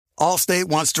Allstate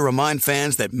wants to remind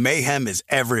fans that mayhem is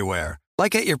everywhere,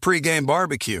 like at your pregame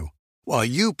barbecue. While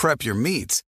you prep your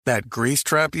meats, that grease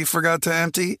trap you forgot to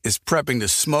empty is prepping to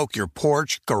smoke your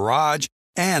porch, garage,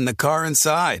 and the car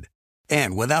inside.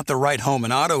 And without the right home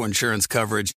and auto insurance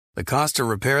coverage, the cost to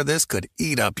repair this could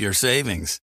eat up your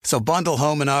savings. So bundle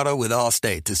home and auto with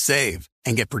Allstate to save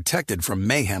and get protected from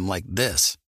mayhem like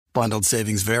this. Bundled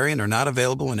savings vary and are not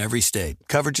available in every state.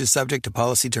 Coverage is subject to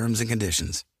policy terms and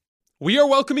conditions. We are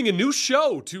welcoming a new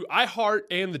show to iHeart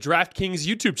and the DraftKings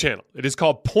YouTube channel. It is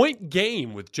called Point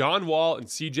Game with John Wall and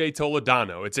CJ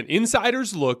Toledano. It's an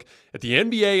insider's look at the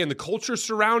NBA and the culture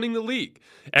surrounding the league.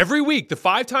 Every week, the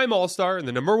five-time All-Star and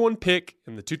the number one pick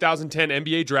in the 2010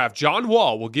 NBA draft, John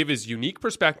Wall, will give his unique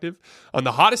perspective on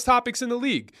the hottest topics in the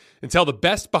league and tell the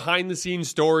best behind-the-scenes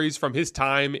stories from his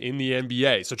time in the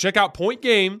NBA. So check out Point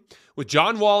Game with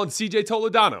John Wall and CJ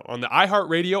Toledano on the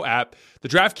iHeartRadio app, the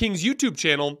DraftKings YouTube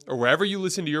channel, or wherever you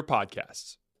listen to your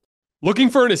podcasts. Looking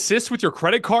for an assist with your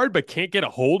credit card but can't get a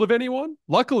hold of anyone?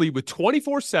 Luckily, with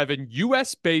 24/7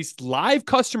 U.S.-based live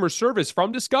customer service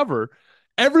from Discover,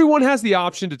 everyone has the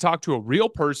option to talk to a real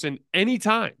person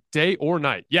anytime, day or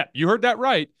night. Yeah, you heard that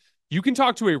right. You can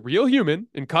talk to a real human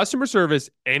in customer service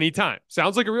anytime.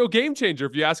 Sounds like a real game changer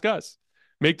if you ask us.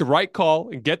 Make the right call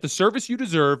and get the service you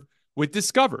deserve with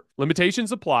Discover.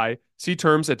 Limitations apply. See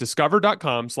terms at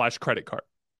discover.com/creditcard.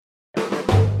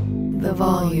 The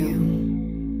volume.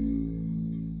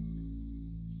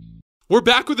 We're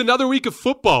back with another week of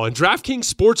football, and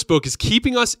DraftKings Sportsbook is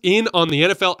keeping us in on the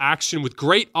NFL action with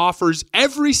great offers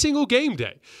every single game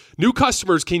day. New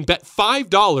customers can bet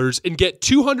 $5 and get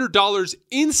 $200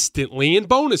 instantly in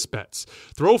bonus bets.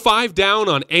 Throw $5 down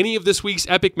on any of this week's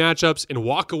epic matchups and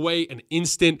walk away an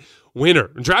instant winner.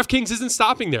 And DraftKings isn't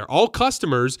stopping there. All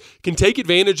customers can take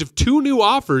advantage of 2 new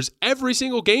offers every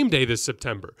single game day this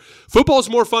September. Football's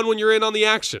more fun when you're in on the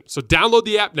action. So download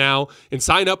the app now and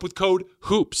sign up with code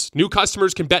HOOPS. New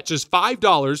customers can bet just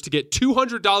 $5 to get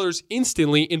 $200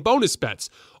 instantly in bonus bets.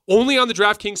 Only on the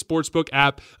DraftKings Sportsbook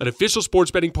app, an official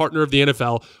sports betting partner of the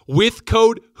NFL, with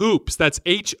code HOOPS. That's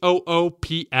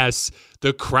HOOPS.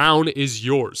 The crown is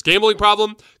yours. Gambling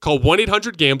problem? Call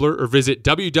 1-800-GAMBLER or visit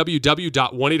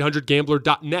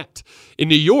www.1800gambler.net. In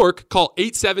New York, call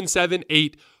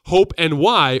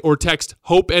 877-8-HOPE-NY or text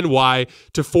HOPE-NY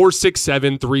to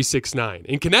 467-369.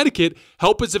 In Connecticut,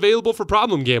 help is available for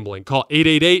problem gambling. Call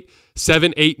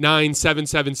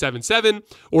 888-789-7777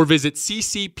 or visit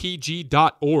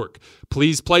ccpg.org.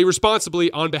 Please play responsibly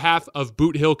on behalf of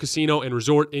Boot Hill Casino and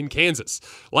Resort in Kansas.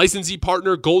 Licensee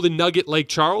partner Golden Nugget Lake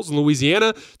Charles in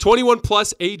Louisiana. 21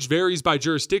 plus, age varies by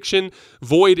jurisdiction.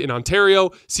 Void in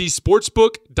Ontario. See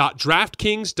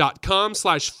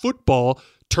sportsbook.draftkings.com/football.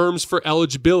 Terms for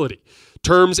eligibility.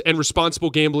 Terms and responsible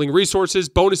gambling resources.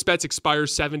 Bonus bets expire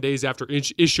 7 days after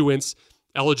issuance.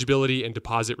 Eligibility and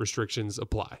deposit restrictions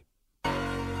apply.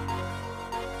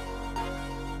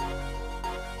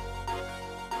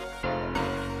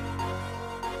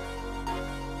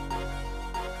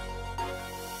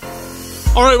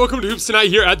 All right, welcome to Hoops Tonight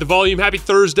here at The Volume. Happy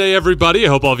Thursday, everybody. I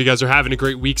hope all of you guys are having a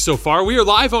great week so far. We are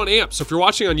live on AMP, so if you're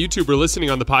watching on YouTube or listening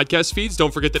on the podcast feeds,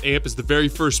 don't forget that AMP is the very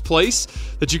first place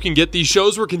that you can get these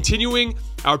shows. We're continuing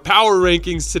our power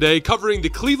rankings today, covering the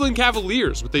Cleveland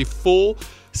Cavaliers with a full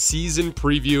season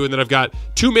preview, and then I've got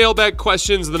 2 mailbag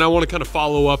questions, and then I want to kind of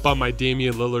follow up on my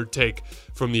Damian Lillard take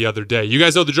from the other day. You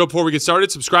guys know the drill. Before we get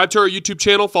started, subscribe to our YouTube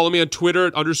channel. Follow me on Twitter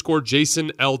at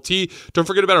 _JasonLT. Don't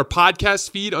forget about our podcast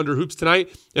feed under Hoops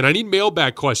Tonight. And I need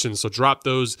mailbag questions, so drop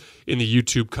those in the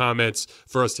YouTube comments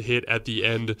for us to hit at the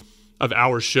end of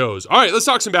our shows. All right, let's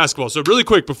talk some basketball. So really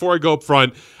quick, before I go up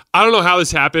front, I don't know how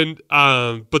this happened,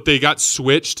 but they got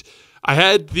switched. I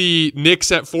had the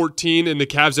Knicks at 14 and the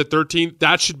Cavs at 13.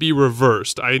 That should be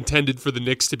reversed. I intended for the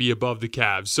Knicks to be above the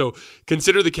Cavs. So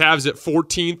consider the Cavs at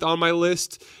 14th on my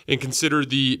list and consider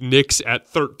the Knicks at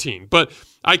 13. But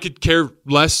I could care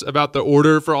less about the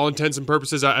order for all intents and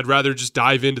purposes. I'd rather just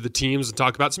dive into the teams and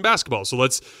talk about some basketball. So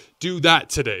let's do that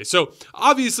today. So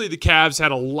obviously the Cavs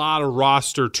had a lot of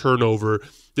roster turnover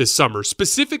this summer,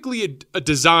 specifically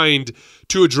designed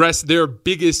to address their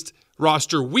biggest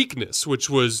roster weakness, which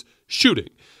was shooting.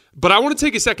 But I want to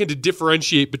take a second to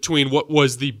differentiate between what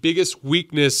was the biggest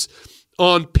weakness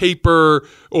on paper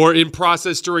or in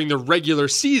process during the regular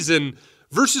season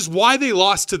versus why they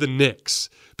lost to the Knicks.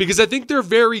 Because I think they're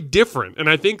very different. And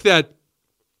I think that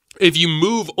if you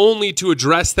move only to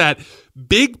address that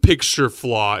big picture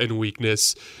flaw and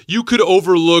weakness, you could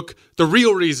overlook the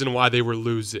real reason why they were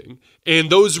losing. And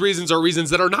those reasons are reasons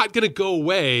that are not going to go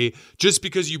away just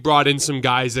because you brought in some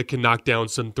guys that can knock down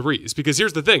some threes. Because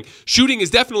here's the thing, shooting is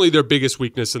definitely their biggest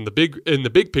weakness in the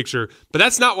big picture, but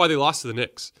that's not why they lost to the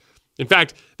Knicks. In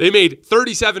fact, they made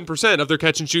 37% of their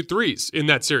catch and shoot threes in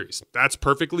that series. That's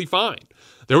perfectly fine.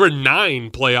 There were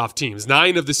 9 playoff teams,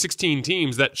 9 of the 16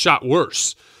 teams that shot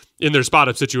worse in their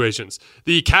spot-up situations.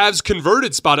 The Cavs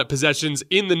converted spot-up possessions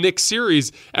in the Knicks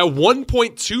series at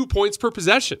 1.2 points per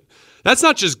possession. That's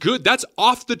not just good, that's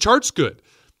off the charts good.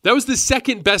 That was the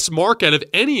second best mark out of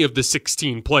any of the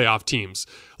 16 playoff teams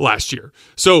last year.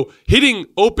 So hitting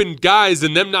open guys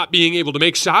and them not being able to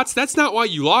make shots, that's not why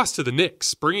you lost to the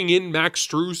Knicks. Bringing in Max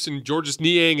Strus and Georges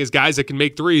Niang as guys that can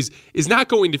make threes is not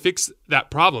going to fix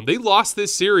that problem. They lost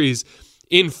this series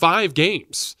in 5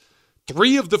 games.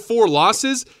 3 of the 4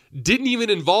 losses didn't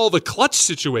even involve a clutch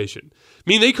situation. I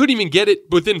mean, they couldn't even get it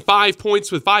within 5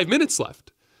 points with 5 minutes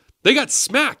left. They got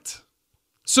smacked.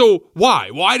 So why?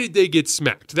 Why did they get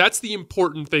smacked? That's the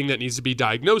important thing that needs to be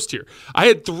diagnosed here. I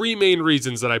had 3 main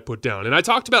reasons that I put down, and I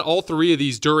talked about all 3 of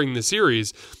these during the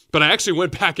series, but I actually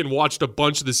went back and watched a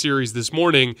bunch of the series this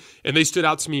morning, and they stood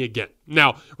out to me again.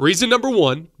 Now, reason number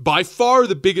 1, by far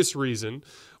the biggest reason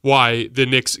why the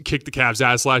Knicks kicked the Cavs'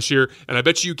 ass last year, and I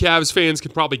bet you Cavs fans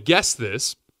can probably guess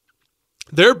this,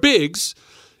 their bigs,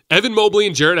 Evan Mobley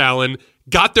and Jarrett Allen,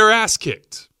 got their ass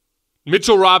kicked.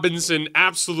 Mitchell Robinson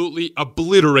absolutely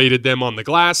obliterated them on the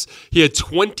glass. He had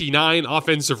 29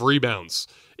 offensive rebounds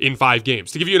in 5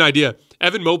 games. To give you an idea,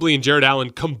 Evan Mobley and Jarrett Allen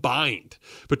combined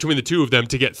between the 2 of them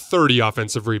to get 30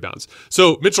 offensive rebounds.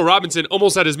 So Mitchell Robinson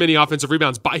almost had as many offensive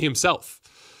rebounds by himself.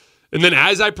 And then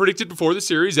as I predicted before the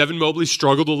series, Evan Mobley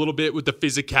struggled a little bit with the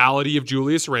physicality of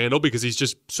Julius Randle because he's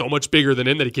just so much bigger than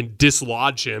him that he can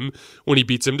dislodge him when he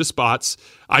beats him to spots.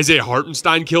 Isaiah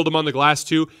Hartenstein killed him on the glass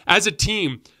too. As a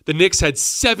team, the Knicks had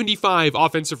 75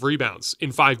 offensive rebounds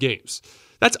in 5 games.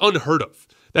 That's unheard of.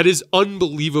 That is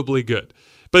unbelievably good.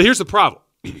 But here's the problem.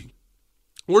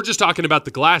 We're just talking about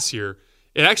the glass here.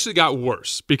 It actually got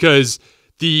worse because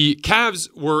the Cavs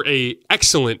were an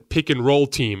excellent pick and roll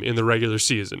team in the regular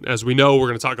season. As we know, we're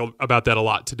going to talk about that a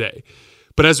lot today.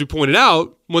 But as we pointed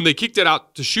out, when they kicked it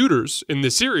out to shooters in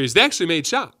this series, they actually made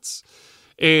shots.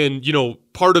 And, you know,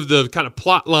 part of the kind of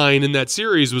plot line in that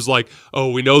series was like,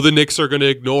 oh, we know the Knicks are going to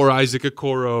ignore Isaac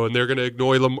Okoro and they're going to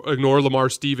ignore Lamar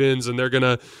Stevens and they're going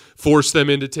to force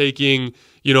them into taking,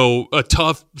 you know,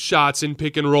 tough shots in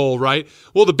pick and roll, right?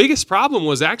 Well, the biggest problem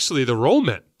was actually the roll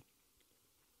men.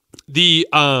 The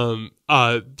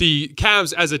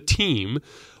Cavs as a team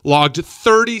logged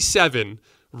 37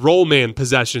 roll man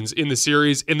possessions in the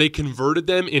series, and they converted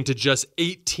them into just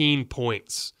 18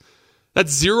 points.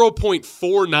 That's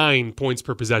 0.49 points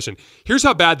per possession. Here's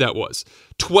how bad that was.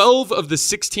 12 of the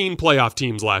 16 playoff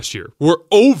teams last year were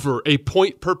over a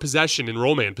point per possession in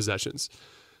roll man possessions.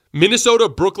 Minnesota,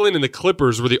 Brooklyn, and the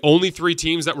Clippers were the only 3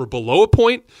 teams that were below a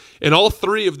point, and all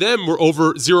 3 of them were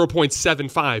over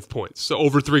 0.75 points, so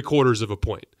over 3/4 of a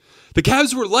point. The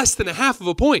Cavs were less than a half of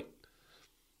a point.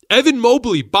 Evan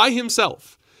Mobley, by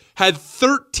himself, had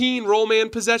 13 roll man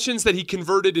possessions that he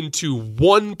converted into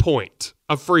 1 point,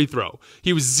 a free throw.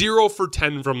 He was 0 for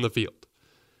 10 from the field.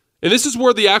 And this is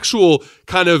where the actual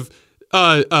kind of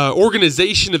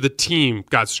organization of the team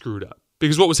got screwed up.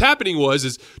 Because what was happening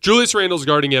is Julius Randle's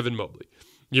guarding Evan Mobley.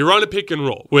 You run a pick and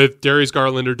roll with Darius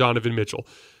Garland or Donovan Mitchell.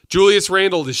 Julius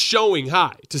Randle is showing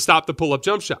high to stop the pull-up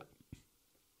jump shot.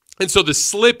 And so the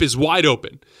slip is wide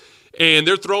open. And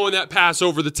they're throwing that pass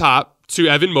over the top to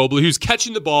Evan Mobley, who's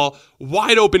catching the ball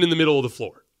wide open in the middle of the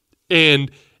floor.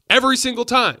 And every single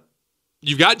time,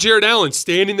 you've got Jarrett Allen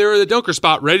standing there in the dunker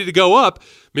spot ready to go up.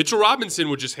 Mitchell Robinson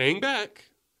would just hang back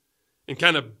and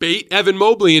kind of bait Evan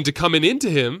Mobley into coming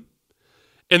into him.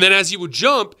 And then as he would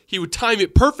jump, he would time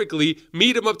it perfectly,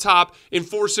 meet him up top, and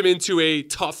force him into a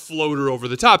tough floater over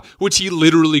the top, which he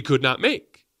literally could not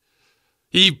make.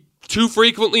 He too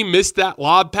frequently missed that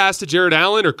lob pass to Jarrett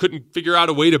Allen or couldn't figure out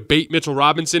a way to bait Mitchell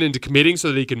Robinson into committing so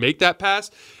that he could make that pass.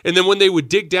 And then when they would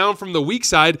dig down from the weak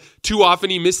side, too often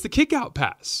he missed the kick-out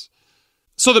pass.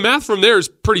 So the math from there is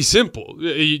pretty simple.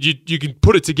 You can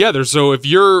put it together. So if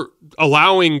you're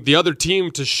allowing the other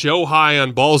team to show high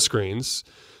on ball screens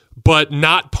but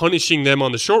not punishing them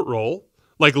on the short roll,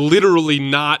 like literally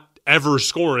not ever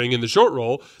scoring in the short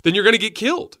roll, then you're going to get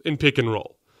killed in pick and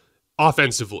roll.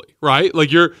 offensively, right?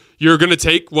 Like you're going to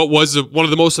take what was one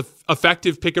of the most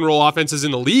effective pick and roll offenses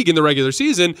in the league in the regular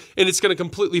season, and it's going to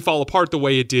completely fall apart the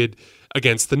way it did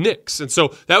against the Knicks. And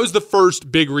so that was the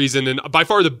first big reason, and by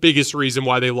far the biggest reason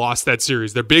why they lost that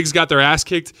series. Their bigs got their ass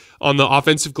kicked on the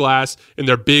offensive glass, and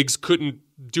their bigs couldn't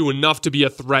do enough to be a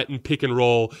threat in pick and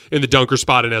roll in the dunker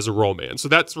spot and as a roll man. So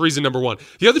that's reason number one.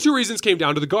 The other two reasons came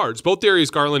down to the guards. Both Darius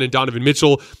Garland and Donovan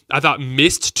Mitchell, I thought,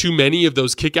 missed too many of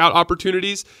those kick-out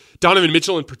opportunities. Donovan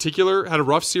Mitchell in particular had a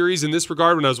rough series in this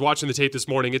regard. When I was watching the tape this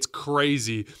morning, it's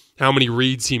crazy how many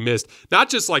reads he missed. Not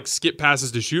just like skip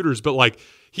passes to shooters, but like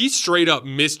he straight up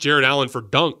missed Jared Allen for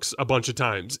dunks a bunch of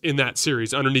times in that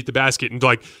series underneath the basket and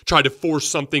like tried to force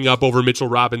something up over Mitchell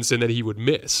Robinson that he would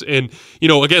miss. And, you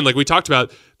know, again, like we talked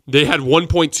about, they had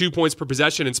 1.2 points per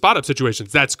possession in spot-up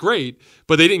situations. That's great,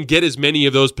 but they didn't get as many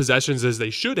of those possessions as they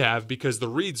should have because the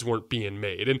reads weren't being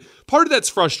made. And part of that's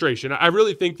frustration. I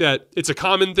really think that it's a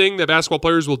common thing that basketball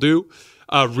players will do.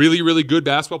 Really, really good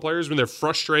basketball players, when they're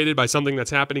frustrated by something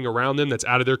that's happening around them that's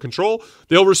out of their control,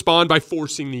 they'll respond by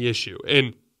forcing the issue.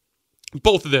 And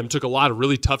both of them took a lot of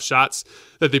really tough shots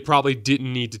that they probably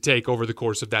didn't need to take over the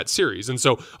course of that series. And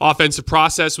so offensive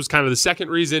process was kind of the second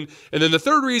reason. And then the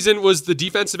third reason was the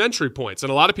defensive entry points. And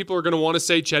a lot of people are going to want to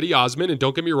say Cedi Osman. And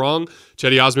don't get me wrong,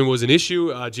 Cedi Osman was an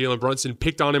issue. Jalen Brunson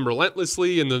picked on him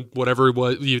relentlessly. And whatever it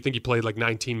was, you think he played like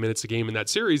 19 minutes a game in that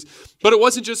series. But it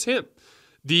wasn't just him.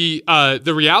 The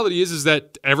reality is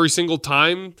that every single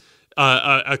time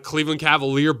a Cleveland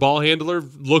Cavalier ball handler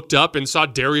looked up and saw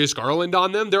Darius Garland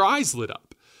on them, their eyes lit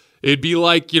up. It'd be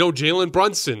like, you know, Jalen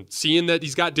Brunson seeing that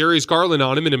he's got Darius Garland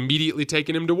on him and immediately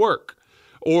taking him to work.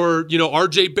 Or, you know,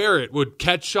 RJ Barrett would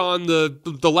catch on the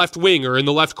left wing or in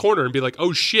the left corner and be like,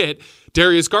 oh shit,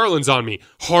 Darius Garland's on me.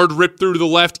 Hard rip through to the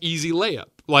left, easy layup.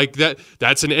 Like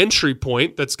that's an entry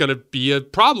point that's going to be a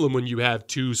problem when you have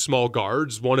two small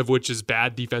guards, one of which is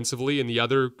bad defensively and the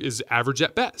other is average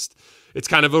at best. It's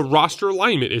kind of a roster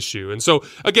alignment issue. And so,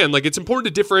 again, like it's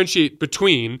important to differentiate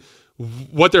between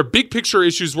what their big picture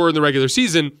issues were in the regular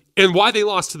season and why they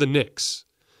lost to the Knicks.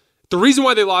 The reason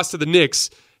why they lost to the Knicks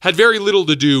had very little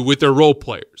to do with their role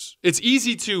players. It's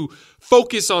easy to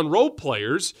focus on role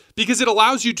players because it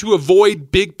allows you to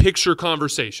avoid big picture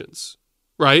conversations,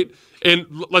 right? And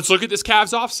let's look at this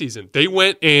Cavs offseason. They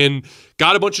went and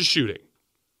got a bunch of shooting,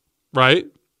 right?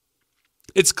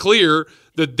 It's clear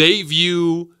that they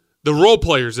view the role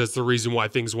players as the reason why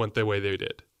things went the way they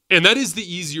did. And that is the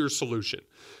easier solution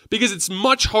because it's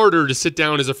much harder to sit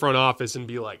down as a front office and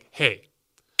be like, hey,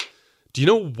 do you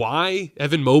know why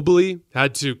Evan Mobley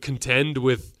had to contend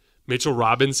with Mitchell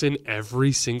Robinson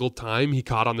every single time he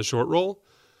caught on the short roll?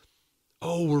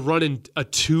 Oh, we're running a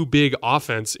too big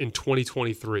offense in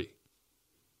 2023.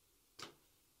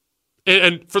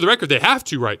 And for the record, they have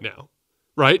to right now,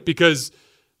 right? Because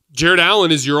Jared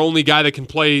Allen is your only guy that can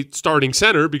play starting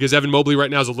center because Evan Mobley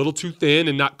right now is a little too thin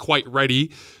and not quite ready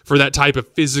for that type of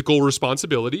physical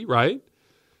responsibility, right?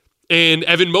 And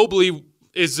Evan Mobley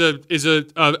is a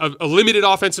limited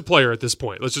offensive player at this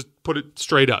point. Let's just put it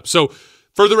straight up. So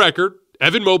for the record,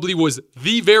 Evan Mobley was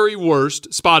the very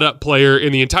worst spot-up player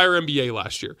in the entire NBA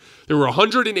last year. There were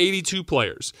 182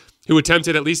 players who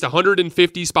attempted at least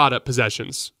 150 spot-up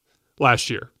possessions last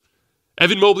year.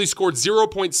 Evan Mobley scored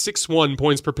 0.61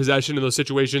 points per possession in those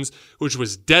situations, which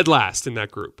was dead last in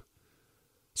that group.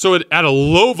 So at a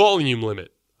low volume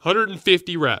limit,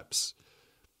 150 reps,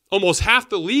 almost half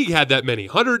the league had that many,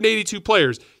 182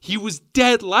 players. He was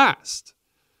dead last.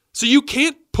 So you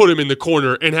can't put him in the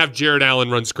corner and have Jared Allen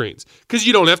run screens because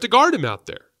you don't have to guard him out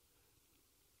there.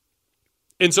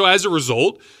 And so as a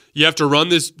result, you have to run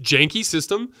this janky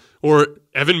system or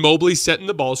Evan Mobley setting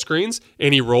the ball screens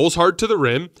and he rolls hard to the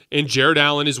rim and Jared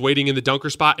Allen is waiting in the dunker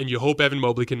spot and you hope Evan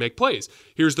Mobley can make plays.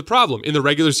 Here's the problem. In the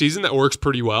regular season, that works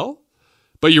pretty well,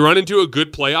 but you run into a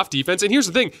good playoff defense. And here's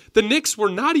the thing. The Knicks were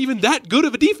not even that good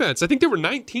of a defense. I think they were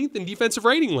 19th in defensive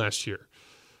rating last year.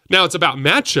 Now it's about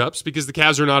matchups because the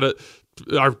Cavs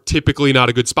are typically not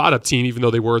a good spot-up team, even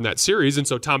though they were in that series. And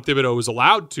so Tom Thibodeau was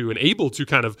allowed to and able to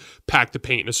kind of pack the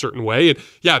paint in a certain way. And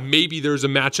yeah, maybe there's a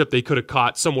matchup they could have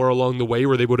caught somewhere along the way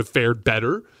where they would have fared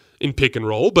better in pick and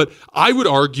roll. But I would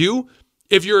argue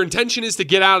if your intention is to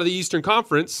get out of the Eastern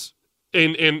Conference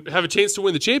and have a chance to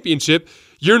win the championship,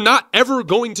 you're not ever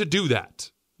going to do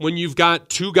that when you've got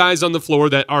two guys on the floor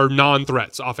that are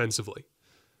non-threats offensively.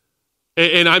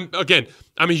 And I'm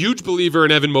a huge believer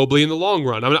in Evan Mobley in the long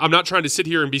run. I'm not trying to sit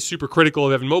here and be super critical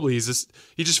of Evan Mobley. He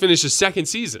just finished his second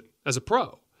season as a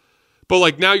pro. But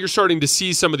like now you're starting to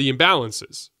see some of the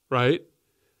imbalances, right?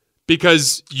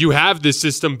 Because you have this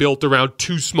system built around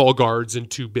two small guards and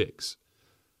two bigs.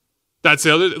 That's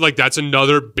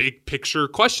another big picture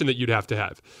question that you'd have to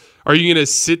have. Are you going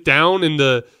to sit down in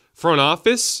the front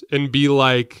office and be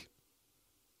like,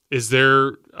 is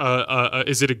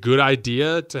it a good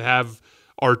idea to have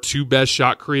our two best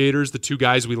shot creators, the two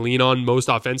guys we lean on most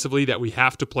offensively that we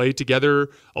have to play together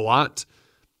a lot,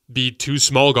 be two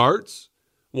small guards,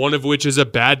 one of which is a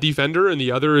bad defender and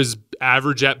the other is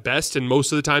average at best and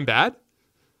most of the time bad?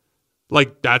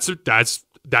 Like that's a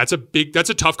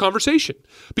tough conversation.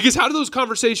 Because how do those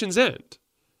conversations end?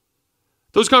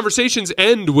 Those conversations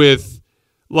end with,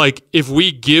 like, if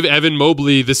we give Evan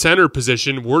Mobley the center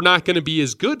position, we're not going to be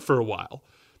as good for a while,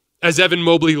 as Evan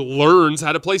Mobley learns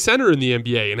how to play center in the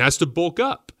NBA and has to bulk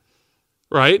up,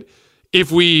 right?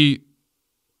 If we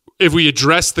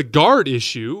address the guard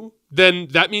issue, then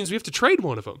that means we have to trade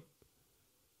one of them.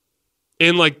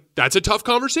 And, like, that's a tough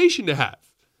conversation to have.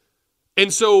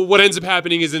 And so what ends up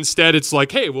happening is instead it's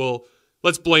like, hey, well,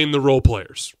 let's blame the role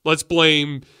players. Let's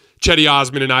blame Chetty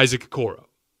Osman and Isaac Okoro,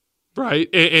 right?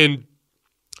 And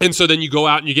so then you go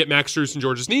out and you get Max Strus and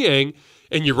Georges Niang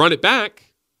and you run it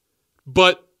back.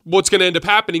 But what's going to end up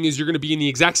happening is you're going to be in the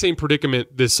exact same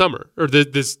predicament this summer, or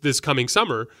this coming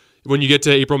summer, when you get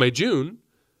to April, May, June,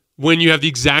 when you have the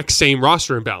exact same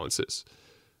roster imbalances.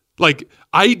 Like,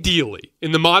 ideally,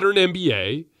 in the modern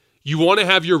NBA, you want to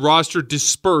have your roster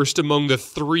dispersed among the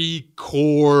three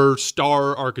core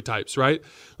star archetypes, right?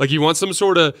 Like, you want some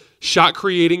sort of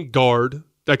shot-creating guard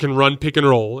that can run pick and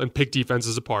roll and pick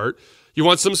defenses apart. You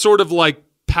want some sort of, like,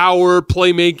 power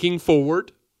playmaking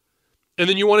forward. And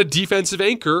then you want a defensive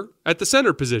anchor at the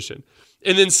center position.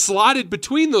 And then slotted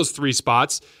between those three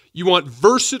spots, you want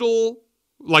versatile,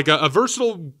 like a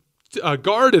versatile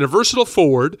guard and a versatile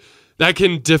forward that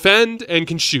can defend and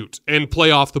can shoot and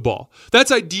play off the ball.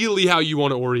 That's ideally how you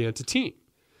want to orient a team.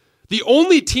 The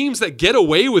only teams that get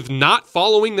away with not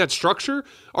following that structure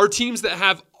are teams that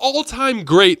have all-time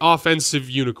great offensive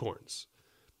unicorns.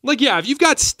 Like, yeah, if you've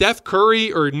got Steph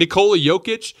Curry or Nikola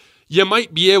Jokic, you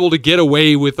might be able to get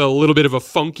away with a little bit of a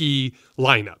funky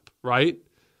lineup, right?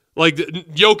 Like,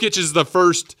 Jokic is the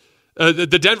first, the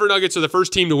Denver Nuggets are the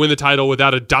first team to win the title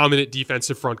without a dominant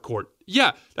defensive front court.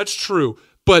 Yeah, that's true.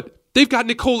 But they've got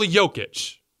Nikola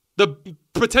Jokic,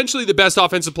 potentially the best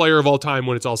offensive player of all time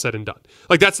when it's all said and done.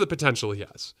 Like, that's the potential he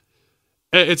has.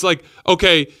 It's like,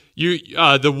 okay,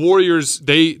 the Warriors,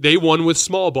 they won with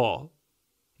small ball.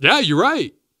 Yeah, you're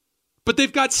right. But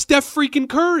they've got Steph freaking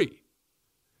Curry.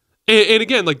 And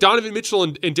again, like, Donovan Mitchell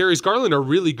and Darius Garland are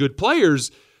really good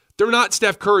players. They're not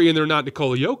Steph Curry and they're not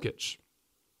Nikola Jokic.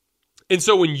 And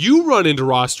so when you run into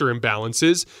roster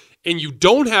imbalances and you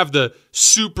don't have the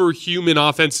superhuman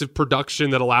offensive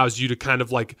production that allows you to kind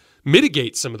of, like,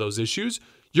 mitigate some of those issues,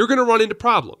 you're going to run into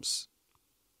problems.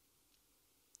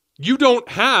 You don't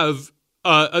have,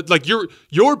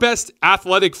 your best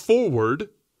athletic forward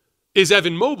is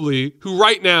Evan Mobley, who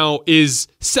right now is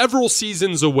several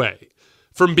seasons away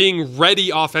from being ready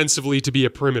offensively to be a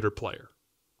perimeter player.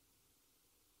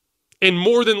 And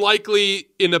more than likely,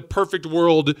 in a perfect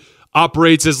world,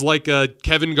 operates as like a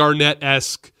Kevin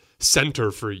Garnett-esque center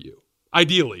for you,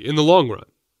 ideally, in the long run,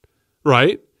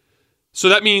 right? So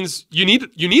that means you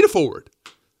need a forward.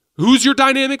 Who's your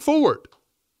dynamic forward?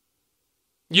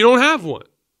 You don't have one.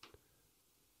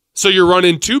 So you're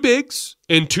running two bigs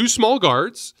and two small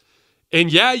guards. And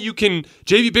yeah, you can.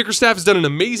 JB Bickerstaff has done an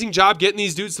amazing job getting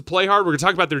these dudes to play hard. We're going to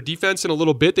talk about their defense in a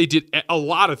little bit. They did a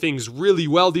lot of things really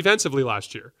well defensively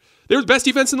last year. They were the best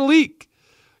defense in the league.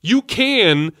 You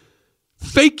can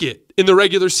fake it in the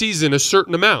regular season a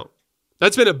certain amount.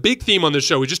 That's been a big theme on this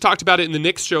show. We just talked about it in the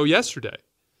Knicks show yesterday.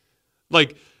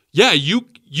 Like, yeah,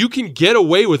 you can get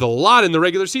away with a lot in the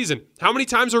regular season. How many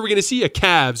times are we going to see a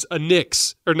Cavs,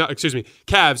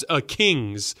 a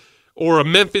Kings, or a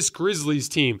Memphis Grizzlies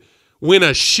team win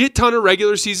a shit ton of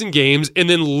regular season games and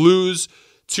then lose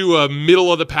to a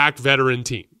middle-of-the-pack veteran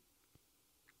team?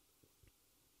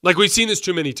 Like, we've seen this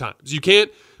too many times. You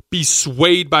can't be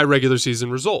swayed by regular season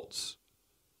results.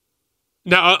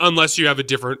 Now, unless you have a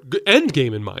different end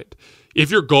game in mind.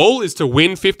 If your goal is to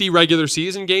win 50 regular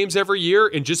season games every year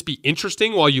and just be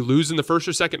interesting while you lose in the first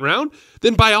or second round,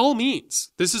 then by all means,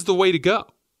 this is the way to go.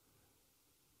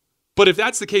 But if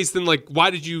that's the case, then, like, why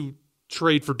did you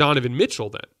trade for Donovan Mitchell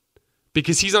then?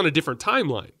 Because he's on a different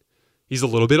timeline. He's a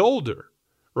little bit older,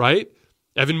 right?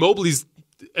 By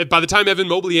the time Evan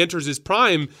Mobley enters his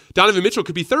prime, Donovan Mitchell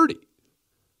could be 30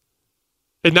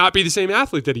 and not be the same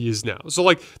athlete that he is now. So,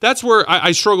 like, that's where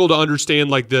I struggle to understand,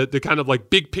 like, the kind of, like,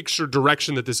 big picture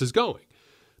direction that this is going.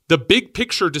 The big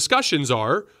picture discussions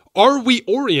are we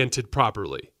oriented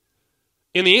properly?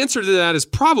 And the answer to that is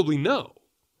probably no.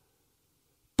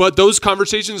 But those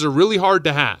conversations are really hard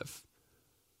to have.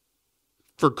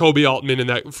 for Kobe Altman in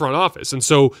that front office. And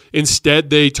so instead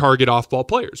they target off-ball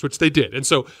players, which they did. And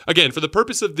so again, for the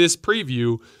purpose of this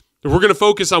preview, we're going to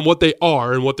focus on what they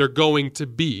are and what they're going to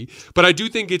be. But I do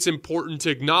think it's important to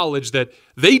acknowledge that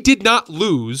they did not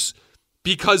lose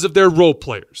because of their role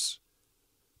players.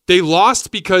 They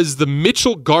lost because the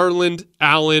Mitchell, Garland,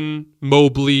 Allen,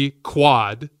 Mobley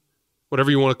quad,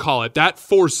 whatever you want to call it, that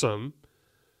foursome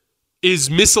is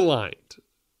misaligned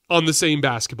on the same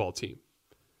basketball team.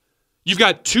 You've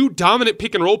got two dominant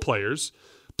pick and roll players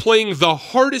playing the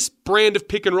hardest brand of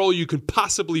pick and roll you can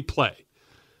possibly play,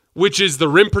 which is the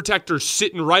rim protector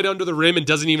sitting right under the rim and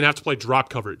doesn't even have to play drop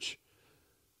coverage.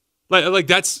 Like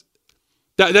that's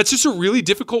just a really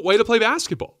difficult way to play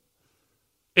basketball.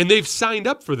 And they've signed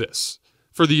up for this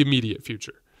for the immediate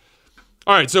future.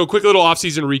 All right, so quick little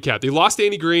offseason recap. They lost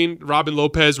Danny Green, Robin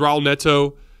Lopez, Raul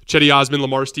Neto, Chetty Osman,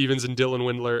 Lamar Stevens, and Dylan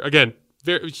Windler. Again,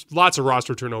 lots of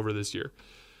roster turnover this year.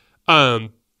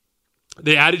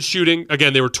 They added shooting.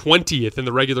 Again, they were 20th in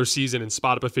the regular season in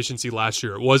spot-up efficiency last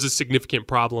year. It was a significant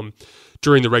problem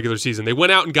during the regular season. They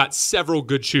went out and got several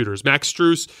good shooters. Max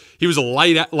Strus, he was a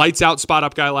lights-out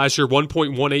spot-up guy last year,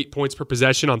 1.18 points per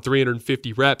possession on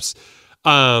 350 reps.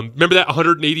 Remember that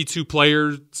 182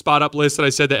 player spot up list that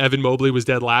I said that Evan Mobley was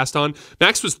dead last on?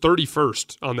 Max was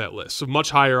 31st on that list, so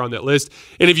much higher on that list.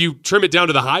 And if you trim it down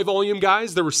to the high volume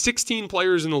guys, there were 16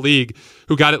 players in the league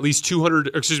who got at least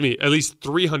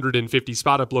 350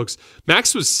 spot up looks.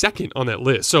 Max was second on that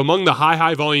list. So among the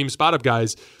high volume spot up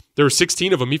guys, there were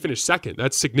 16 of them. He finished second.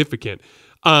 That's significant.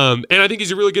 And I think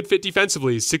he's a really good fit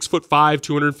defensively. He's 6'5",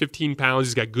 215 pounds.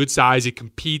 He's got good size. He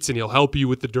competes, and he'll help you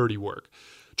with the dirty work.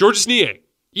 Georges Niang,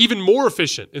 even more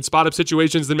efficient in spot-up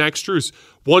situations than Max Strus,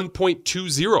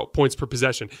 1.20 points per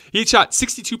possession. He shot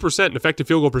 62% in effective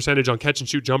field goal percentage on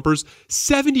catch-and-shoot jumpers,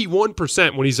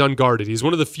 71% when he's unguarded. He's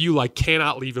one of the few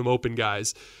cannot leave him open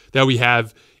guys that we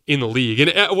have in the league.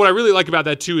 And what I really like about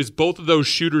that, too, is both of those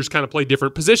shooters kind of play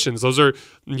different positions. Those are,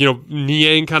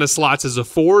 Niang kind of slots as a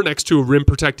 4 next to a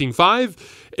rim-protecting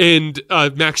 5, and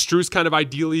Max Strus kind of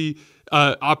ideally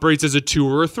operates as a 2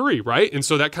 or a 3, right? And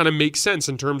so that kind of makes sense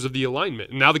in terms of the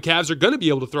alignment. And now the Cavs are going to be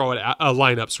able to throw out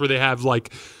lineups where they have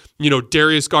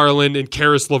Darius Garland and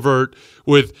Karis LeVert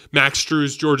with Max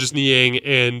Strus, Georges Niang,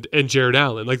 and Jared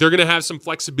Allen. They're going to have some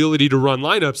flexibility to run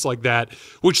lineups like that,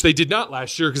 which they did not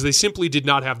last year because they simply did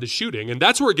not have the shooting. And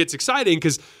that's where it gets exciting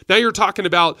because now you're talking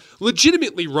about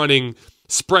legitimately running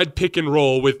spread pick and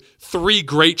roll with 3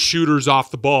 great shooters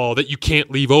off the ball that you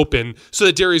can't leave open so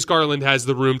that Darius Garland has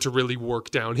the room to really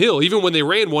work downhill. Even when they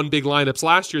ran one big lineups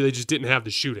last year, they just didn't have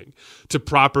the shooting to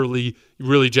properly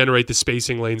really generate the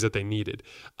spacing lanes that they needed.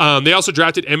 They also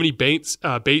drafted Emily Bates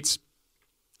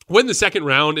went in the second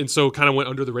round and so kind of went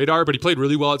under the radar, but he played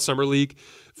really well at Summer League.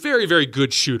 Very, very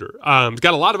good shooter. Got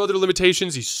a lot of other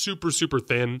limitations. He's super, super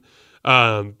thin.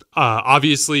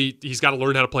 Obviously, he's got to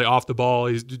learn how to play off the ball.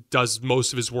 He does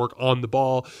most of his work on the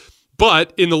ball.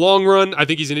 But in the long run, I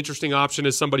think he's an interesting option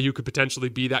as somebody who could potentially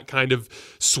be that kind of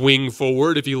swing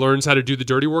forward if he learns how to do the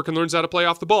dirty work and learns how to play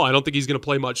off the ball. I don't think he's going to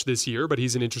play much this year, but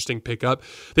he's an interesting pickup.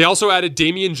 They also added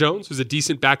Damian Jones, who's a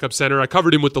decent backup center. I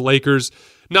covered him with the Lakers.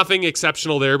 Nothing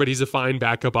exceptional there, but he's a fine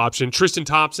backup option. Tristan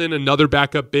Thompson, another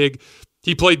backup big.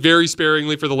 He played very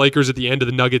sparingly for the Lakers at the end of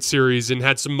the Nuggets series and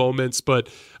had some moments, but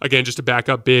again, just a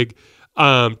backup big.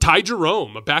 Ty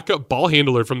Jerome, a backup ball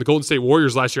handler from the Golden State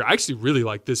Warriors last year. I actually really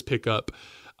like this pickup.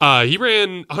 He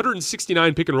ran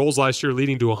 169 pick and rolls last year,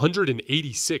 leading to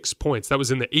 186 points. That was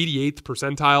in the 88th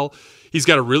percentile. He's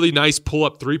got a really nice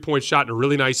pull-up three-point shot and a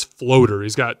really nice floater.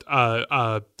 He's got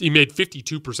he made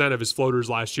 52% of his floaters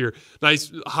last year.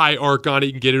 Nice high arc on it.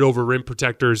 You can get it over rim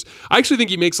protectors. I actually think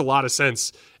he makes a lot of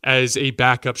sense as a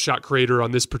backup shot creator on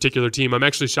this particular team. I'm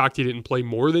actually shocked he didn't play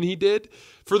more than he did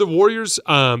for the Warriors.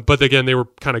 But again, they were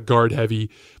kind of guard heavy.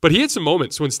 But he had some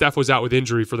moments when Steph was out with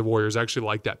injury for the Warriors. I actually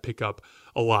like that pickup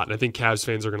a lot, and I think Cavs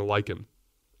fans are going to like him.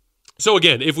 So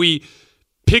again, if we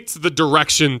picked the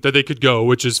direction that they could go,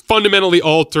 which is fundamentally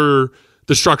alter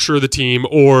the structure of the team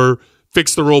or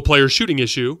fix the role player shooting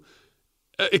issue,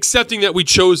 accepting that we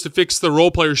chose to fix the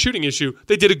role player shooting issue,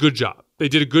 they did a good job. They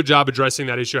did a good job addressing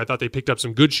that issue. I thought they picked up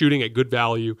some good shooting at good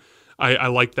value. I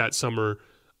liked that summer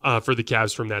for the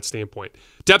Cavs from that standpoint.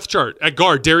 Depth chart. At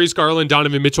guard, Darius Garland,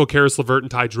 Donovan Mitchell, Karis LeVert,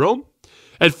 and Ty Jerome.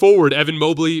 At forward, Evan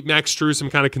Mobley, Max Strus.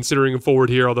 I'm kind of considering him forward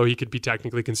here, although he could be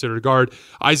technically considered a guard.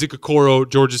 Isaac Okoro,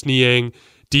 Georges Niang,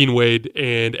 Dean Wade,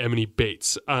 and Emily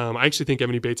Bates. I actually think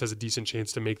Emily Bates has a decent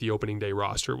chance to make the opening day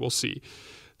roster. We'll see.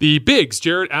 The bigs,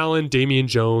 Jared Allen, Damian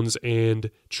Jones,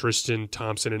 and Tristan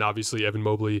Thompson. And obviously Evan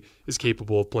Mobley is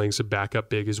capable of playing some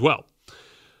backup big as well.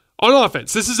 On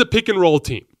offense, this is a pick and roll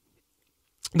team.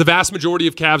 The vast majority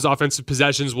of Cavs offensive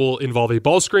possessions will involve a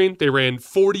ball screen. They ran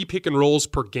 40 pick and rolls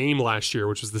per game last year,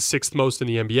 which was the 6th most in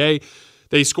the NBA.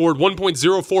 They scored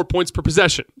 1.04 points per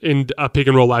possession in a pick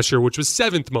and roll last year, which was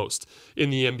 7th most in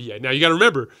the NBA. Now, you got to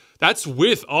remember, that's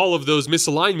with all of those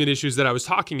misalignment issues that I was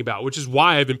talking about, which is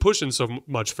why I've been pushing so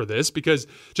much for this, because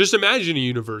just imagine a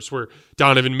universe where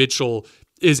Donovan Mitchell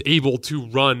is able to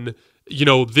run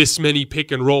this many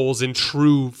pick and rolls in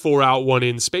true 4-out,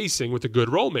 1-in spacing with a good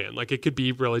roll man. Like, it could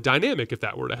be really dynamic if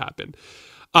that were to happen.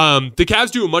 The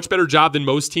Cavs do a much better job than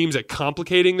most teams at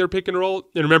complicating their pick and roll.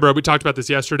 And remember, we talked about this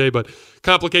yesterday, but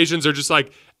complications are just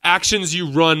like actions you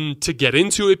run to get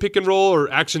into a pick and roll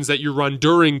or actions that you run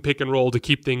during pick and roll to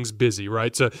keep things busy,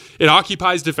 right? So it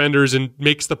occupies defenders and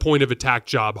makes the point of attack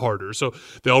job harder. So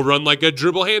they'll run like a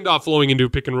dribble handoff flowing into a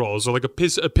pick and roll, so like a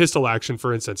pistol action,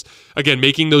 for instance. Again,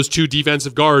 making those two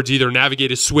defensive guards either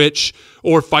navigate a switch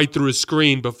or fight through a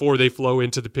screen before they flow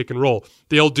into the pick and roll.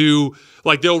 They'll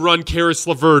run Karis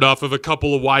LeVert off of a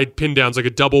couple of wide pin downs, like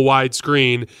a double wide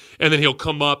screen, and then he'll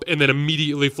come up and then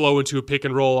immediately flow into a pick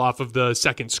and roll off of the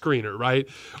second screener, right?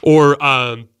 Or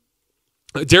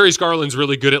Darius Garland's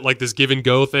really good at like this give and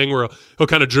go thing where he'll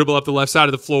kind of dribble up the left side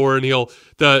of the floor and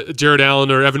Jared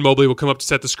Allen or Evan Mobley will come up to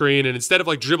set the screen, and instead of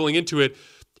like dribbling into it,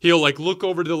 he'll like look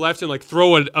over to the left and like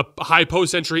throw a high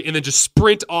post entry and then just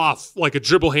sprint off like a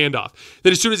dribble handoff.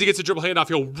 Then as soon as he gets a dribble handoff,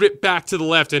 he'll rip back to the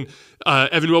left and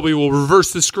Evan Mobley will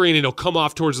reverse the screen and he'll come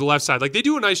off towards the left side. Like, they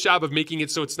do a nice job of making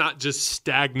it so it's not just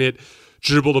stagnant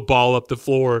dribble the ball up the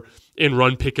floor and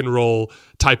run pick and roll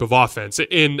type of offense.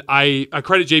 And I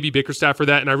credit JB Bickerstaff for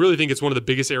that. And I really think it's one of the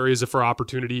biggest areas for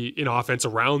opportunity in offense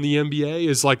around the NBA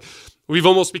is like, we've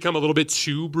almost become a little bit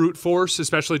too brute force,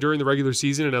 especially during the regular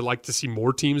season, and I'd like to see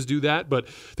more teams do that, but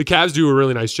the Cavs do a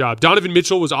really nice job. Donovan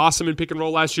Mitchell was awesome in pick and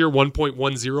roll last year,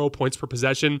 1.10 points per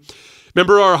possession.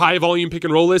 Remember our high-volume pick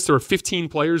and roll list? There were 15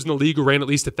 players in the league who ran at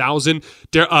least 1,000.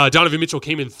 Donovan Mitchell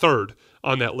came in 3rd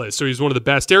on that list, so he was one of the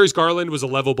best. Darius Garland was a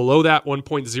level below that,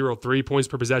 1.03 points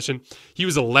per possession. He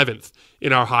was 11th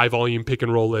in our high-volume pick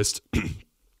and roll list.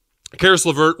 Karis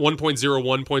LeVert,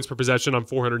 1.01 points per possession on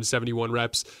 471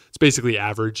 reps. It's basically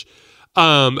average.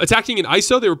 Attacking in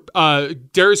ISO,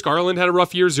 Darius Garland had a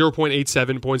rough year,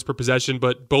 0.87 points per possession,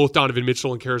 but both Donovan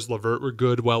Mitchell and Karis LeVert were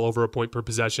good, well over a point per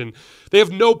possession. They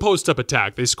have no post-up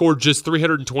attack. They scored just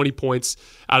 320 points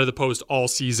out of the post all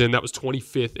season. That was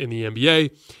 25th in the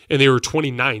NBA, and they were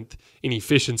 29th in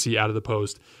efficiency out of the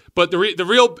post. But the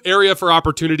real area for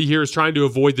opportunity here is trying to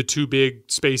avoid the too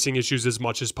big spacing issues as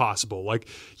much as possible. Like,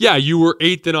 yeah, you were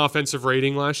 8th in offensive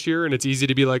rating last year, and it's easy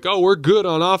to be like, oh, we're good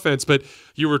on offense, but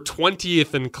you were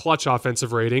 20th in clutch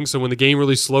offensive rating. So when the game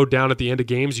really slowed down at the end of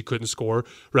games, you couldn't score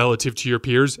relative to your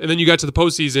peers. And then you got to the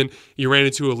postseason, you ran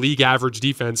into a league average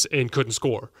defense and couldn't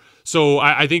score. So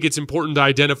I think it's important to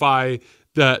identify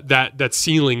that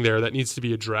ceiling there that needs to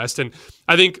be addressed. And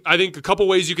I think a couple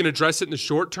ways you can address it in the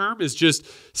short term is just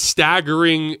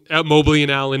staggering Mobley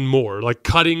and Allen more, like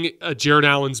cutting Jared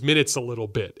Allen's minutes a little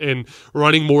bit and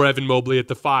running more Evan Mobley at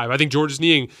the 5. I think Georges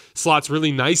Niang slots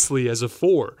really nicely as a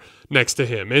 4 next to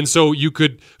him. And so you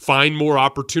could find more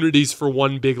opportunities for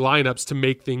one big lineups to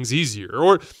make things easier.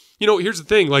 Or, here's the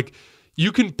thing, like,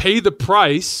 you can pay the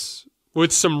price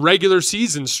with some regular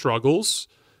season struggles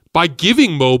by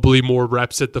giving Mobley more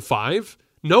reps at the 5,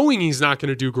 knowing he's not going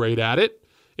to do great at it.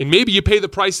 And maybe you pay the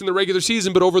price in the regular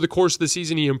season, but over the course of the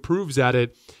season, he improves at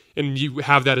it, and you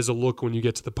have that as a look when you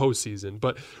get to the postseason.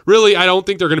 But really, I don't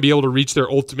think they're going to be able to reach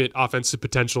their ultimate offensive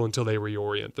potential until they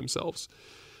reorient themselves.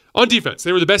 On defense,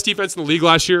 they were the best defense in the league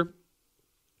last year.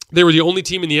 They were the only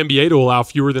team in the NBA to allow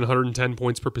fewer than 110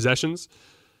 points per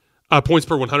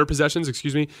 100 possessions,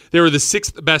 excuse me. They were the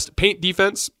 6th best paint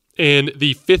defense and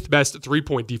the 5th best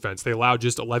 3-point defense. They allowed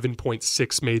just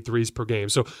 11.6 made threes per game.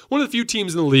 So one of the few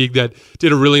teams in the league that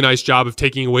did a really nice job of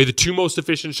taking away the 2 most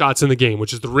efficient shots in the game,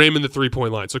 which is the rim and the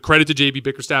 3-point line. So credit to JB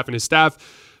Bickerstaff and his staff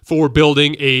for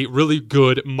building a really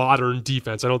good modern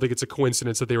defense. I don't think it's a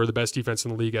coincidence that they were the best defense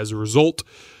in the league as a result.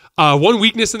 One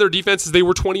weakness in their defense is they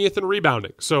were 20th in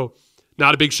rebounding. So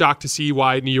not a big shock to see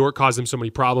why New York caused them so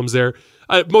many problems there.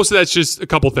 Most of that's just a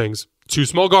couple things. 2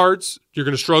 small guards, you're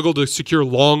going to struggle to secure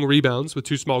long rebounds with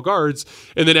 2 small guards,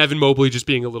 and then Evan Mobley just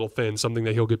being a little thin, something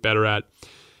that he'll get better at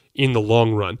in the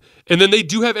long run. And then they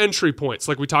do have entry points,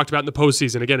 like we talked about in the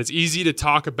postseason. Again, it's easy to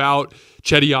talk about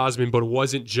Cedi Osman, but it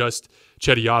wasn't just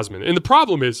Cedi Osman. And the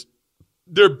problem is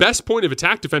their best point of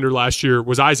attack defender last year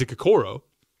was Isaac Okoro,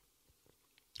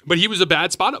 but he was a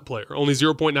bad spot-up player, only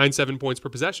 0.97 points per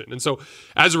possession. And so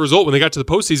as a result, when they got to the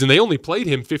postseason, they only played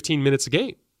him 15 minutes a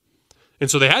game. And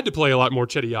so they had to play a lot more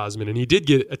Cedi Osman, and he did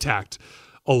get attacked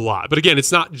a lot. But again,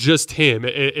 it's not just him.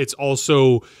 It's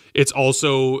also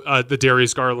the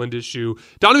Darius Garland issue.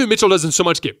 Donovan Mitchell doesn't so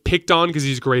much get picked on because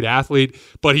he's a great athlete,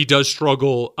 but he does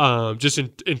struggle just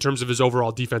in terms of his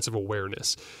overall defensive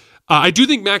awareness. I do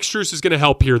think Max Strus is going to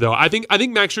help here, though. I think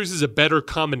Max Strus is a better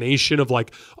combination of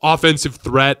like offensive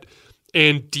threat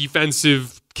and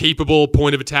defensive capable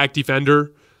point of attack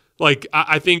defender. Like,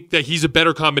 I think that he's a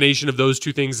better combination of those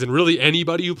two things than really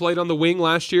anybody who played on the wing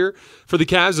last year for the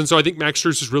Cavs. And so I think Max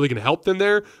Strus is really going to help them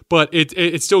there, but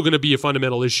it's still going to be a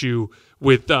fundamental issue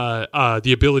with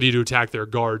the ability to attack their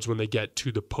guards when they get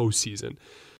to the postseason.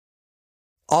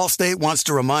 Allstate wants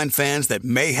to remind fans that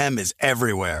mayhem is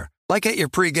everywhere, like at your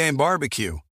pregame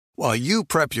barbecue. While you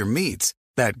prep your meats,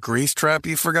 that grease trap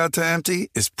you forgot to empty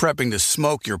is prepping to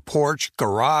smoke your porch,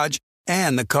 garage,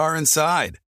 and the car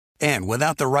inside. And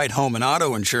without the right home and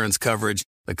auto insurance coverage,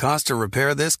 the cost to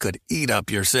repair this could eat up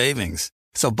your savings.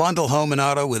 So bundle home and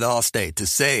auto with Allstate to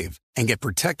save and get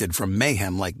protected from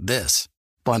mayhem like this.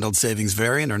 Bundled savings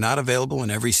vary and are not available in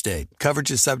every state.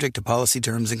 Coverage is subject to policy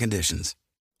terms and conditions.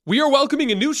 We are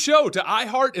welcoming a new show to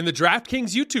iHeart and the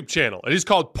DraftKings YouTube channel. It is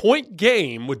called Point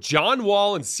Game with John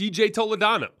Wall and CJ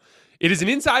Toledano. It is an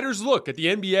insider's look at the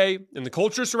NBA and the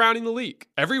culture surrounding the league.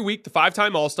 Every week, the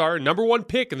five-time All-Star and number one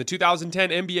pick in the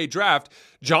 2010 NBA Draft,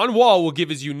 John Wall will give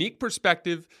his unique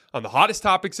perspective on the hottest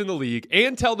topics in the league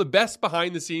and tell the best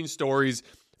behind-the-scenes stories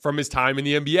from his time in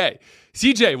the NBA.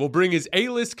 CJ will bring his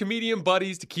A-list comedian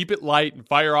buddies to keep it light and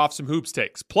fire off some hoops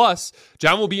takes. Plus,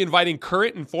 John will be inviting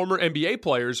current and former NBA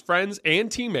players, friends,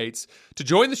 and teammates to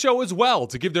join the show as well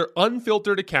to give their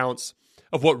unfiltered accounts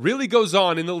of what really goes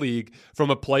on in the league from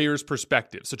a player's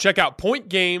perspective. So check out Point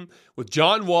Game with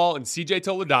John Wall and CJ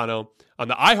Toledano on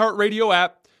the iHeartRadio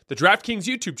app, the DraftKings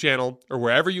YouTube channel, or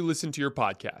wherever you listen to your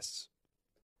podcasts.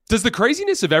 Does the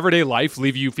craziness of everyday life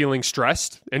leave you feeling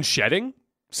stressed and shedding?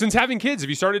 Since having kids, have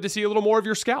you started to see a little more of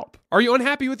your scalp? Are you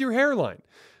unhappy with your hairline?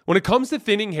 When it comes to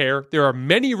thinning hair, there are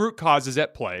many root causes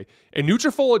at play, and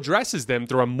Nutrafol addresses them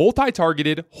through a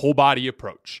multi-targeted, whole-body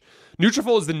approach.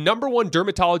 Nutrafol is the #1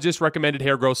 dermatologist-recommended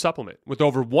hair growth supplement, with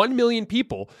over 1 million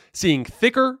people seeing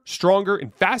thicker, stronger,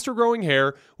 and faster-growing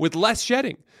hair with less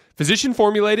shedding.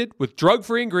 Physician-formulated with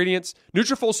drug-free ingredients,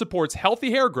 Nutrafol supports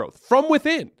healthy hair growth from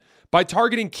within by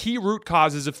targeting key root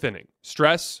causes of thinning: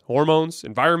 stress, hormones,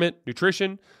 environment,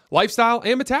 nutrition, lifestyle,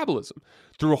 and metabolism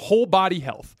through whole-body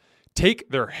health. Take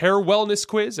their hair wellness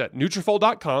quiz at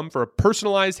Nutrafol.com for a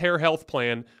personalized hair health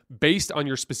plan based on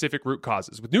your specific root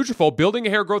causes. With Nutrafol, building a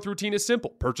hair growth routine is simple.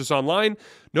 Purchase online,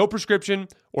 no prescription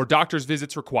or doctor's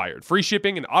visits required. Free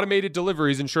shipping and automated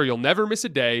deliveries ensure you'll never miss a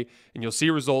day, and you'll see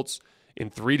results in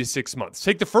 3 to 6 months.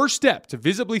 Take the first step to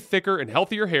visibly thicker and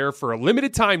healthier hair. For a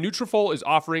limited time, Nutrafol is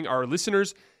offering our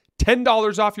listeners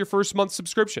 $10 off your first month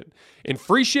subscription and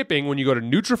free shipping when you go to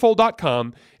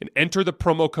Nutrafol.com and enter the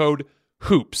promo code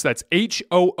HOOPS. That's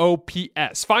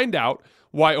HOOPS. Find out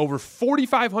why over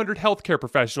 4,500 healthcare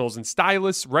professionals and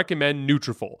stylists recommend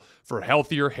Nutrafol for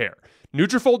healthier hair.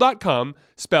 Nutrafol.com,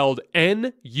 spelled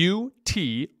Nutrafol.com,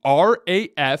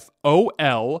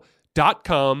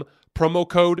 promo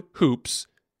code HOOPS,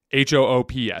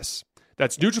 HOOPS.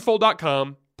 That's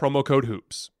Nutrafol.com, promo code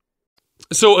HOOPS.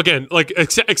 So again, like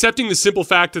accepting the simple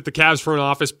fact that the Cavs front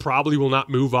office probably will not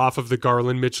move off of the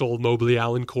Garland, Mitchell, Mobley,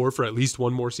 Allen core for at least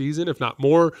one more season, if not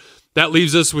more, that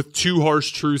leaves us with two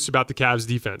harsh truths about the Cavs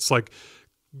defense. Like,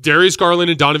 Darius Garland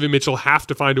and Donovan Mitchell have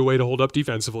to find a way to hold up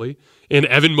defensively, and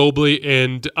Evan Mobley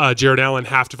and Jared Allen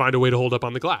have to find a way to hold up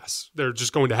on the glass. They're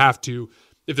just going to have to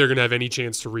if they're going to have any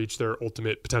chance to reach their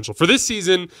ultimate potential. For this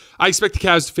season, I expect the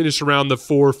Cavs to finish around the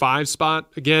 4 or 5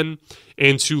 spot again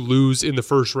and to lose in the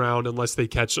first round unless they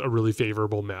catch a really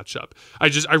favorable matchup.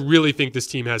 I really think this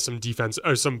team has some defense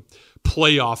or some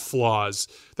playoff flaws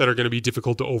that are going to be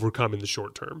difficult to overcome in the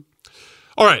short term.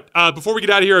 All right, before we get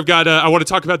out of here, I want to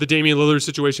talk about the Damian Lillard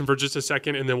situation for just a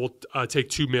second, and then we'll take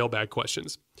 2 mailbag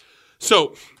questions.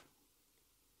 So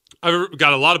I've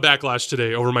got a lot of backlash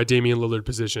today over my Damian Lillard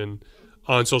position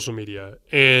on social media,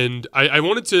 and I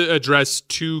wanted to address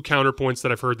 2 counterpoints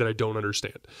that I've heard that I don't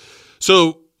understand.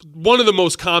 So one of the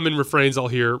most common refrains I'll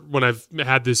hear when I've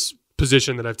had this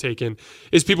position that I've taken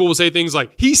is people will say things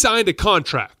like, he signed a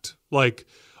contract. Like,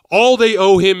 all they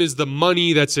owe him is the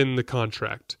money that's in the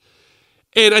contract.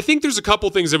 And I think there's a couple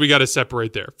things that we got to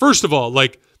separate there. First of all,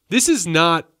 like, this is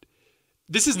not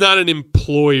an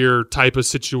employer type of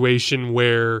situation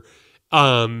where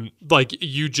like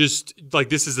you just like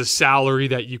this is a salary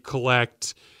that you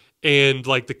collect and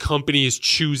like the company is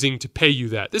choosing to pay you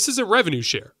that. This is a revenue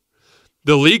share.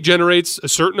 The league generates a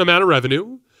certain amount of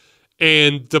revenue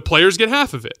and the players get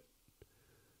half of it.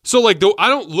 So like, I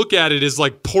don't look at it as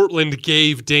like Portland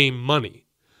gave Dame money.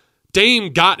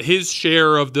 Dame got his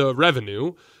share of the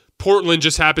revenue. Portland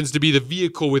just happens to be the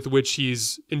vehicle with which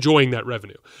he's enjoying that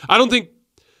revenue. I don't think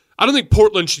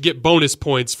Portland should get bonus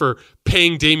points for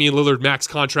paying Damian Lillard max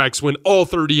contracts when all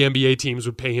 30 NBA teams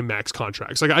would pay him max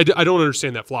contracts. Like, I don't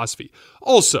understand that philosophy.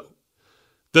 Also,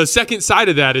 the second side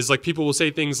of that is, like, people will say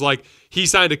things like, he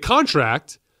signed a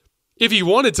contract. If he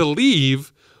wanted to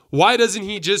leave, why doesn't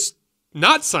he just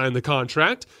not sign the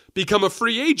contract, become a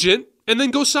free agent, and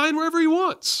then go sign wherever he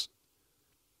wants?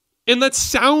 And that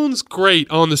sounds great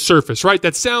on the surface, right?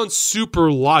 That sounds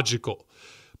super logical.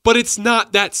 But it's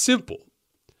not that simple.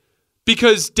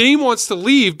 Because Dame wants to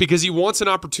leave because he wants an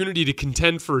opportunity to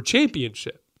contend for a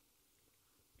championship.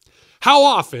 How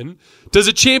often does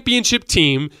a championship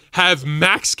team have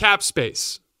max cap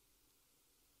space?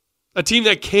 A team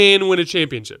that can win a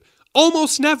championship?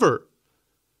 Almost never.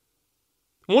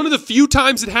 One of the few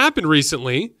times it happened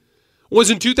recently was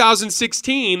in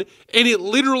 2016, and it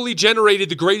literally generated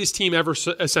the greatest team ever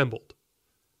assembled.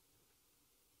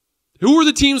 Who were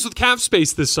the teams with cap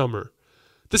space this summer?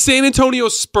 The San Antonio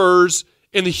Spurs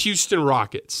and the Houston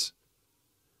Rockets.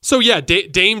 So yeah,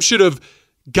 Dame should have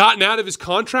gotten out of his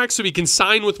contract so he can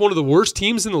sign with one of the worst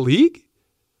teams in the league?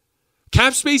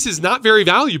 Cap space is not very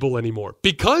valuable anymore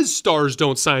because stars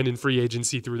don't sign in free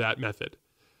agency through that method.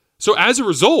 So as a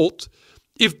result,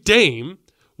 if Dame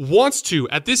wants to,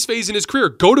 at this phase in his career,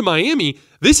 go to Miami,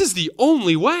 this is the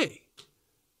only way.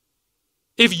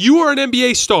 If you are an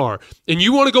NBA star and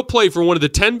you want to go play for one of the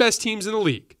 10 best teams in the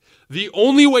league, the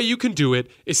only way you can do it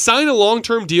is sign a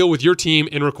long-term deal with your team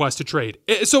and request a trade.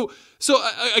 So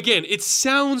again, it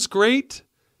sounds great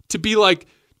to be like,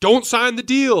 don't sign the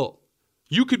deal.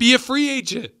 You could be a free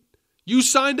agent. You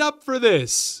signed up for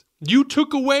this. You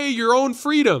took away your own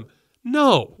freedom.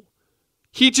 No.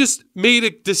 He just made a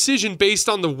decision based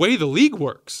on the way the league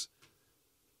works.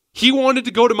 He wanted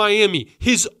to go to Miami.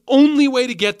 His only way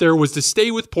to get there was to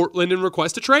stay with Portland and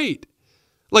request a trade.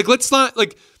 Like, let's not,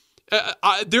 like,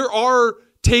 there are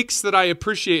takes that I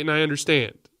appreciate and I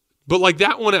understand. But, like,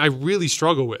 that one I really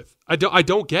struggle with. I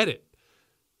don't get it.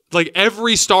 Like,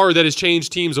 every star that has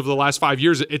changed teams over the last 5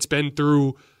 years, it's been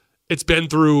through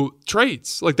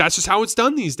trades. Like, that's just how it's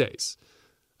done these days.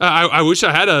 I wish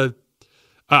I had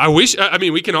I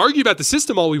mean, we can argue about the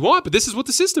system all we want, but this is what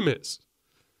the system is.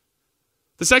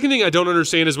 The second thing I don't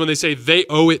understand is when they say they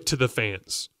owe it to the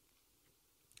fans.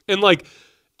 And, like,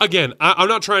 again, I'm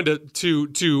not trying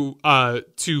to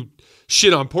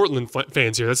shit on Portland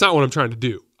fans here. That's not what I'm trying to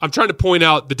do. I'm trying to point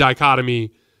out the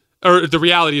dichotomy, or the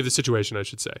reality of the situation, I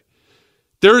should say.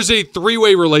 There is a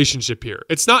three-way relationship here.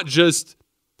 It's not just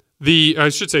I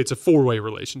should say it's a four-way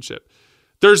relationship.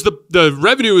 There's the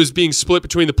revenue is being split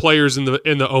between the players and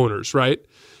the owners, right?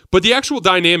 But the actual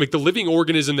dynamic, the living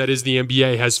organism that is the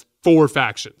NBA, has four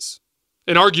factions,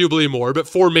 and arguably more, but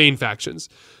four main factions.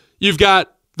 You've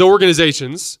got the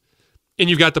organizations, and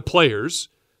you've got the players,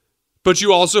 but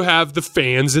you also have the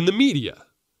fans and the media.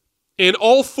 And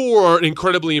all four are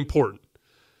incredibly important.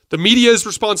 The media is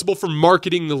responsible for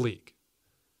marketing the league.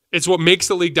 It's what makes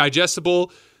the league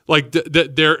digestible. Like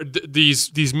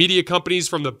these media companies,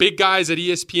 from the big guys at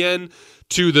ESPN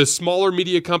to the smaller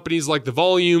media companies like The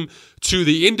Volume to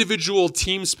the individual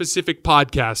team-specific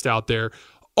podcast out there,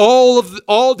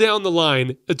 all down the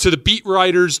line, to the beat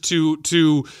writers, to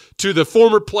the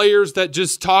former players that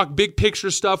just talk big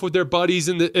picture stuff with their buddies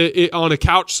on a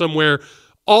couch somewhere.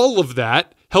 All of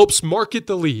that helps market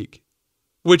the league,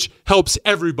 which helps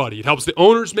everybody. It helps the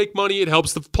owners make money. It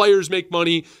helps the players make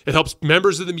money. It helps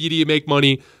members of the media make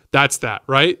money. That's that,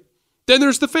 right? Then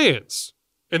there's the fans,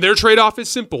 and their trade-off is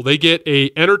simple. They get a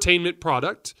entertainment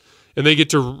product, and they get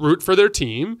to root for their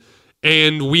team,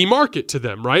 and we market to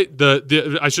them, right?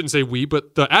 I shouldn't say we,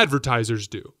 but the advertisers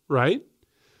do, right?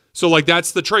 So, like,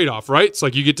 that's the trade-off, right? It's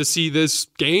like you get to see this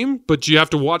game, but you have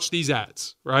to watch these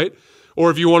ads, right?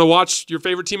 Or if you want to watch your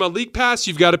favorite team on League Pass,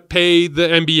 you've got to pay the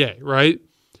NBA, right?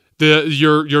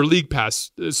 Your League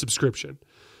Pass subscription.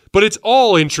 But it's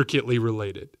all intricately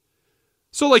related.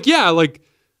 So, like, yeah, like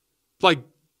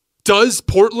does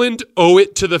Portland owe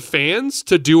it to the fans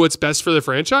to do what's best for the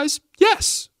franchise?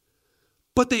 Yes.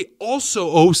 But they also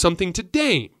owe something to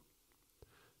Dame.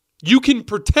 You can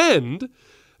pretend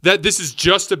that this is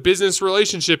just a business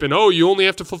relationship and, you only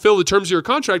have to fulfill the terms of your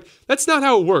contract. That's not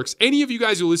how it works. Any of you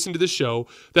guys who listen to this show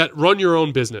that run your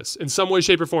own business in some way,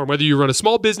 shape, or form, whether you run a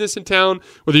small business in town,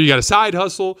 whether you got a side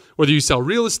hustle, whether you sell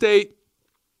real estate,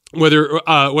 whether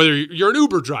you're an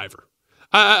Uber driver,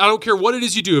 I don't care what it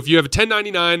is you do. If you have a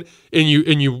 1099 and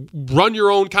you run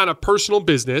your own kind of personal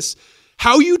business,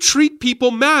 how you treat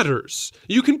people matters.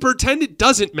 You can pretend it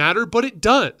doesn't matter, but it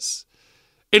does.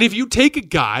 And if you take a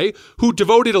guy who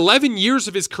devoted 11 years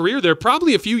of his career there,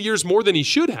 probably a few years more than he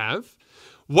should have,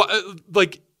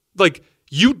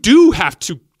 you do have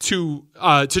to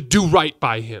do right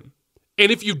by him.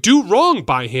 And if you do wrong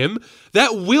by him,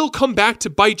 that will come back to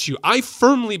bite you. I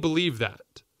firmly believe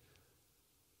that.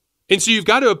 And so you've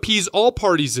got to appease all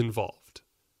parties involved.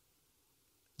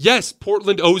 Yes,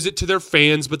 Portland owes it to their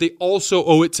fans, but they also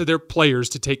owe it to their players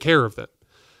to take care of them.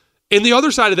 And the other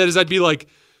side of that is I'd be like,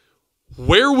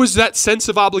 where was that sense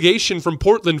of obligation from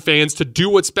Portland fans to do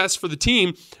what's best for the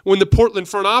team when the Portland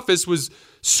front office was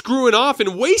screwing off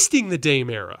and wasting the Dame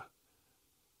era?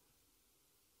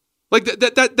 Like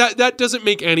that doesn't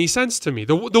make any sense to me.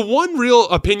 The one real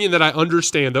opinion that I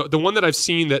understand, the one that I've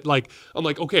seen that I'm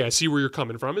like, okay, I see where you're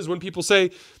coming from, is when people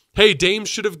say, hey, Dame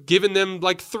should have given them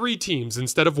like 3 teams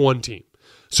instead of 1 team.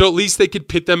 So at least they could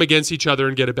pit them against each other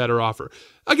and get a better offer.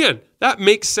 Again, that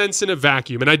makes sense in a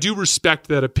vacuum, and I do respect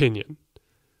that opinion.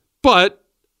 But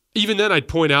even then, I'd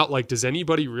point out, like, does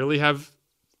anybody really have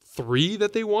 3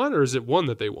 that they want, or is it 1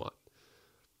 that they want?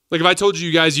 Like, if I told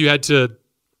you guys you had to,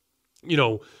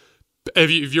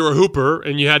 if you're a hooper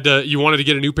and you wanted to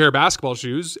get a new pair of basketball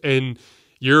shoes, and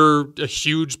you're a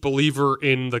huge believer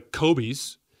in the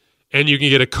Kobe's, and you can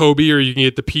get a Kobe, or you can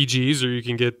get the PGs, or you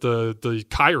can get the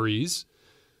Kyries,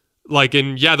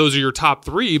 and yeah, those are your top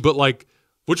 3, but like,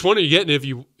 which one are you getting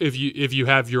if you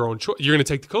have your own choice? You're going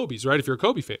to take the Kobe's, right? If you're a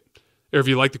Kobe fan, or if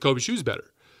you like the Kobe shoes better.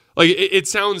 Like, it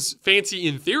sounds fancy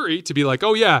in theory to be like,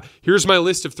 oh yeah, here's my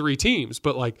list of 3 teams,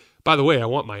 but like, by the way, I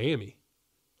want Miami.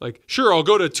 Like, sure, I'll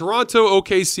go to Toronto,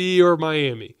 OKC, or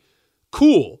Miami.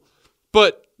 Cool.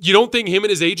 But you don't think him and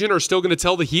his agent are still going to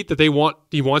tell the Heat that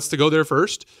he wants to go there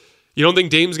first? You don't think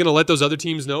Dame's going to let those other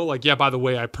teams know, like, yeah, by the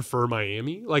way, I prefer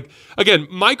Miami? Like, again,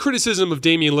 my criticism of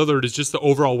Damian Lillard is just the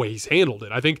overall way he's handled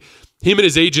it. I think him and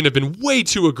his agent have been way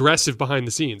too aggressive behind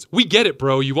the scenes. We get it,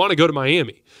 bro. You want to go to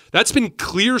Miami. That's been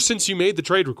clear since you made the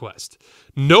trade request.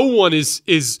 No one is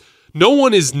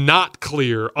not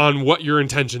clear on what your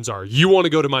intentions are. You want to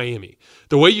go to Miami.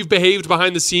 The way you've behaved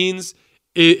behind the scenes,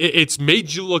 it's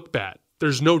made you look bad.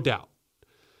 There's no doubt.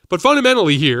 But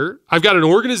fundamentally here, I've got an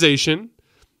organization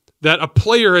that a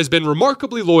player has been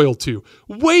remarkably loyal to,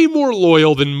 way more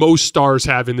loyal than most stars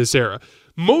have in this era.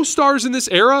 Most stars in this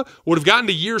era would have gotten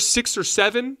to year 6 or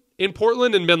 7 in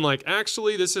Portland and been like,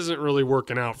 actually, this isn't really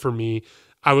working out for me.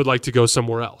 I would like to go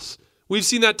somewhere else. We've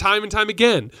seen that time and time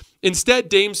again. Instead,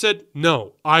 Dame said,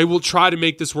 no, I will try to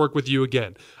make this work with you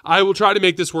again. I will try to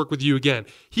make this work with you again.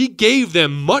 He gave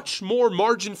them much more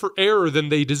margin for error than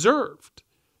they deserved.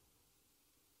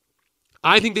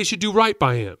 I think they should do right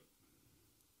by him.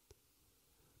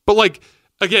 But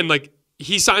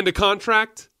he signed a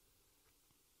contract.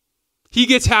 He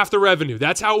gets half the revenue.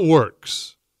 That's how it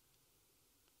works.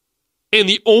 And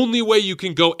the only way you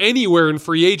can go anywhere in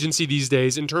free agency these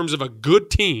days in terms of a good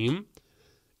team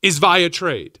is via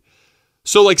trade.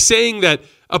 So saying that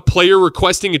a player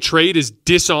requesting a trade is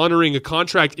dishonoring a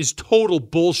contract is total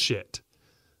bullshit.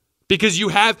 Because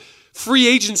free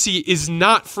agency is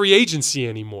not free agency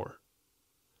anymore.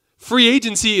 Free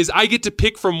agency is I get to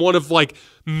pick from one of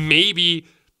maybe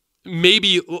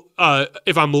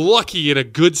if I'm lucky in a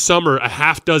good summer, a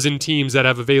half dozen teams that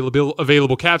have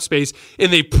available cap space,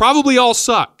 and they probably all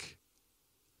suck.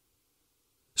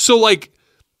 So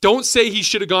don't say he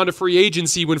should have gone to free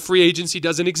agency when free agency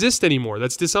doesn't exist anymore.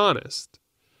 That's dishonest.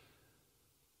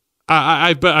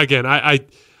 I'm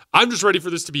just ready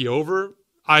for this to be over.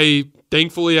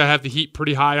 Thankfully, I have the Heat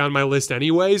pretty high on my list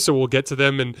anyway, so we'll get to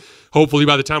them, and hopefully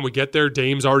by the time we get there,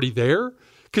 Dame's already there.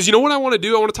 Because you know what I want to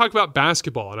do? I want to talk about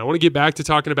basketball, and I want to get back to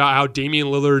talking about how Damian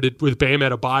Lillard with Bam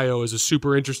Adebayo is a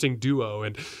super interesting duo,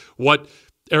 and what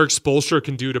Eric Spoelstra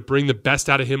can do to bring the best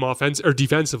out of him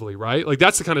defensively, right?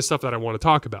 That's the kind of stuff that I want to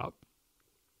talk about.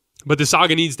 But the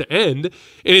saga needs to end, and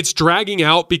it's dragging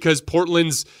out because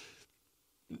Portland's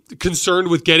concerned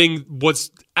with getting what's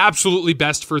absolutely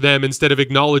best for them instead of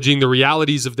acknowledging the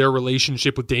realities of their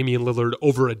relationship with Damian Lillard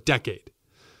over a decade.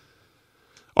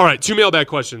 All right, 2 mailbag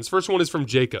questions. First one is from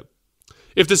Jacob.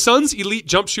 If the Suns' elite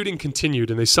jump shooting continued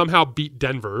and they somehow beat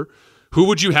Denver, who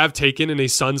would you have taken in a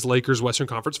Suns-Lakers Western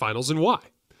Conference Finals and why?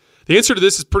 The answer to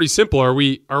this is pretty simple. Are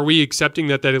we accepting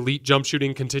that elite jump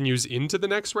shooting continues into the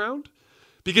next round?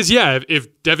 Because, yeah,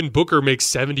 if Devin Booker makes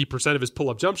 70% of his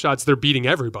pull-up jump shots, they're beating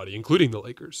everybody, including the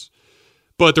Lakers.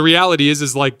 But the reality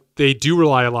is they do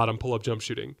rely a lot on pull-up jump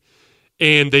shooting.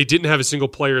 And they didn't have a single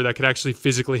player that could actually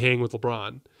physically hang with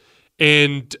LeBron.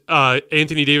 And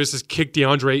Anthony Davis has kicked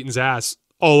DeAndre Ayton's ass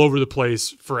all over the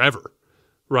place forever,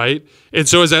 right? And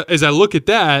so as I look at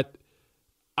that,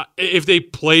 if they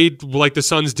played like the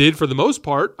Suns did for the most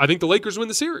part, I think the Lakers win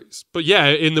the series. But yeah,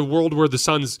 in the world where the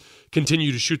Suns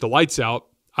continue to shoot the lights out,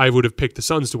 I would have picked the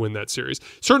Suns to win that series.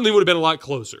 Certainly would have been a lot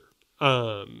closer.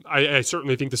 I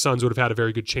certainly think the Suns would have had a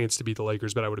very good chance to beat the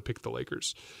Lakers, but I would have picked the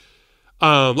Lakers.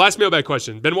 Last mailbag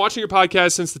question. Been watching your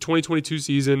podcast since the 2022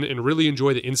 season and really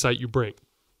enjoy the insight you bring.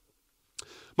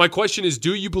 My question is,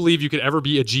 do you believe you could ever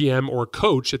be a GM or a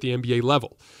coach at the NBA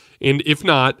level? And if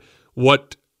not,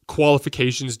 what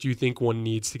qualifications do you think one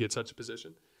needs to get such a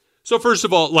position? So first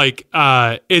of all,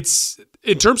 it's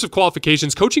in terms of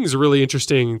qualifications, coaching is a really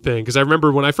interesting thing because I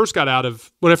remember when I first got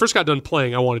done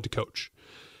playing, I wanted to coach.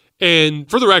 And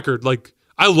for the record,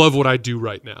 I love what I do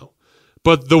right now.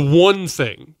 But the one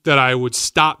thing that I would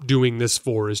stop doing this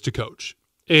for is to coach.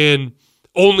 And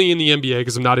only in the NBA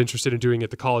because I'm not interested in doing it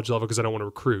at the college level because I don't want to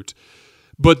recruit.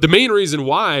 But the main reason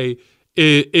why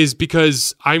is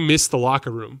because I miss the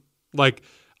locker room.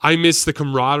 I miss the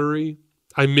camaraderie.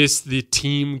 I miss the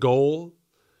team goal.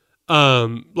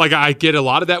 I get a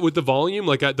lot of that with the volume.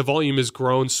 The volume has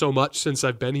grown so much since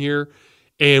I've been here.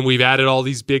 And we've added all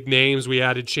these big names. We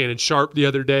added Shannon Sharp the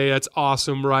other day. That's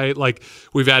awesome, right?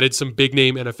 We've added some big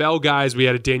name NFL guys. We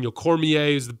added Daniel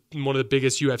Cormier, who's one of the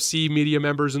biggest UFC media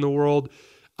members in the world.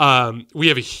 We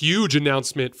have a huge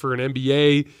announcement for an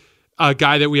NBA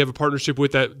guy that we have a partnership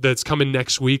with that's coming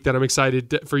next week that I'm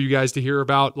excited for you guys to hear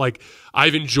about.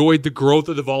 I've enjoyed the growth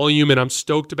of the volume and I'm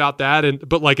stoked about that.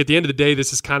 But at the end of the day,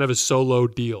 this is kind of a solo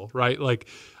deal, right?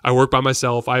 I work by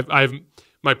myself. I've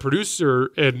my producer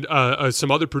and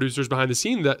some other producers behind the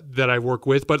scene that I work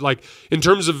with. But in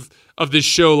terms of this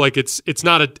show, it's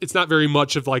not very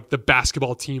much of the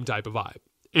basketball team type of vibe.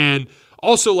 And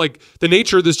also the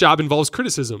nature of this job involves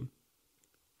criticism.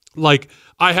 I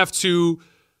have to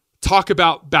talk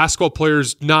about basketball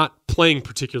players not playing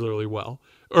particularly well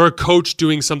or a coach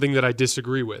doing something that I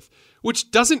disagree with, which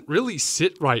doesn't really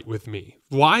sit right with me.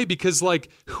 Why? Because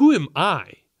who am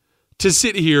I to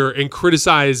sit here and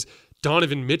criticize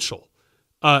Donovan Mitchell,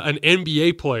 an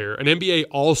NBA player, an NBA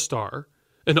All-Star,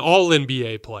 an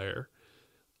All-NBA player,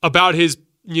 about his,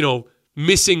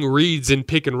 missing reads in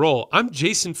pick and roll? I'm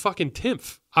Jason fucking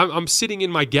Timpf. I'm sitting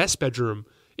in my guest bedroom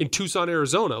in Tucson,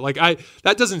 Arizona.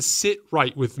 That doesn't sit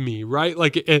right with me, right?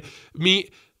 Me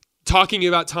talking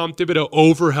about Tom Thibodeau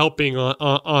over helping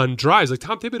on drives.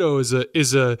 Tom Thibodeau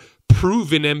is a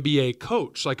proven NBA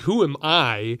coach. Who am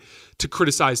I to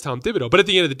criticize Tom Thibodeau? But at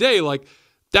the end of the day,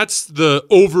 that's the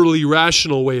overly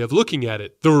rational way of looking at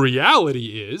it. The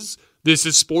reality is this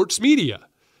is sports media.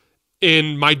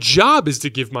 And my job is to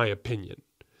give my opinion.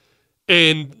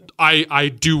 And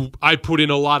I put in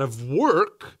a lot of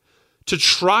work to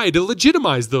try to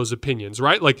legitimize those opinions,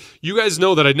 right? You guys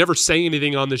know that I'd never say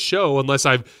anything on the show unless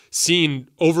I've seen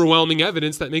overwhelming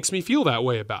evidence that makes me feel that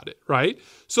way about it, right?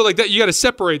 So that you got to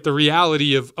separate the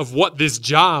reality of what this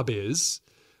job is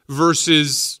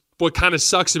versus what kind of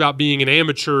sucks about being an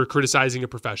amateur criticizing a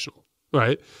professional,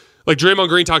 right? Draymond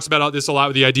Green talks about this a lot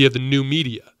with the idea of the new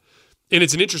media. And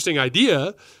it's an interesting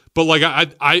idea, but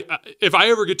if I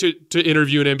ever get to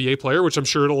interview an NBA player, which I'm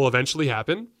sure it'll eventually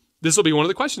happen, this will be one of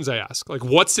the questions I ask.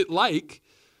 What's it like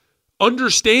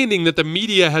understanding that the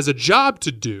media has a job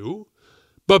to do,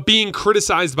 but being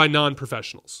criticized by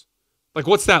non-professionals?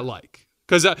 What's that like?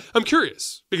 Because I'm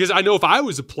curious. Because I know if I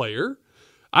was a player,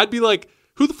 I'd be like,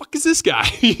 who the fuck is this guy?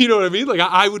 You know what I mean?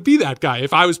 I would be that guy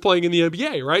if I was playing in the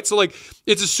NBA, right? So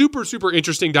it's a super, super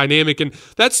interesting dynamic. And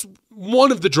that's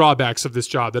one of the drawbacks of this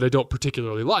job that I don't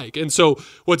particularly like. And so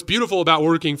what's beautiful about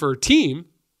working for a team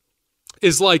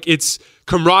is it's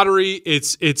camaraderie.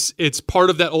 It's part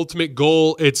of that ultimate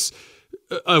goal. It's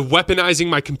weaponizing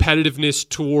my competitiveness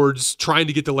towards trying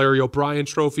to get the Larry O'Brien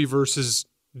trophy versus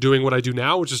doing what I do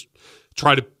now, which is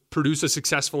try to produce a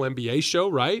successful NBA show,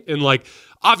 right? And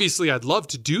obviously I'd love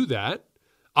to do that.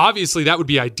 Obviously that would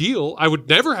be ideal. I would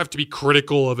never have to be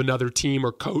critical of another team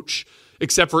or coach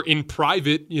except for in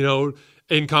private,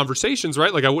 in conversations,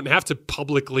 right? I wouldn't have to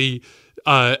publicly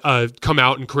come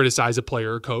out and criticize a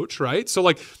player or coach, right?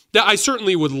 So I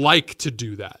certainly would like to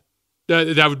do that.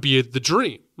 That would be the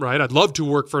dream, right? I'd love to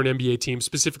work for an NBA team,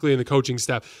 specifically in the coaching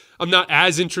staff. I'm not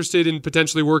as interested in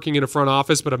potentially working in a front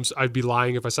office, but I'd be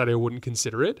lying if I said I wouldn't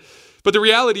consider it. But the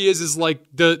reality is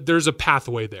there's a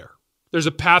pathway there. There's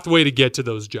a pathway to get to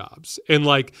those jobs. And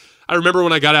I remember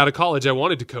when I got out of college, I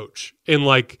wanted to coach. And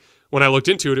when I looked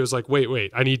into it, it was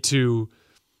wait, I need to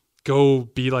go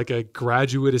be a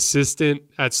graduate assistant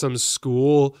at some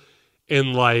school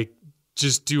and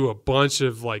just do a bunch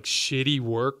of shitty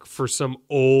work for some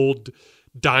old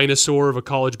dinosaur of a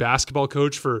college basketball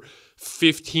coach for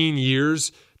 15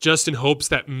 years just in hopes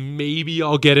that maybe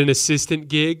I'll get an assistant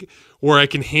gig where I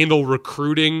can handle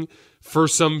recruiting for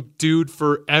some dude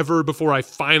forever before I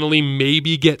finally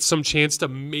maybe get some chance to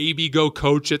maybe go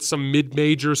coach at some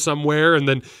mid-major somewhere. And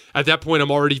then at that point,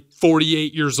 I'm already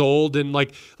 48 years old. And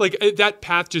like that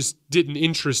path just didn't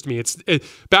interest me.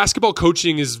 Basketball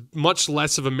coaching is much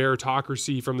less of a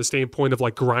meritocracy from the standpoint of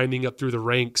like grinding up through the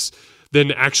ranks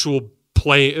than actually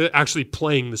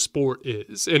playing the sport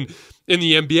is. And in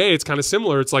the NBA, it's kind of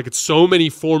similar. It's like it's so many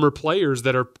former players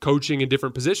that are coaching in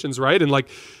different positions, right? And like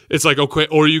it's like, okay,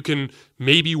 or you can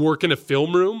maybe work in a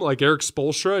film room like Eric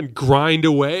Spoelstra and grind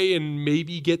away and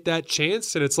maybe get that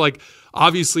chance. And it's like,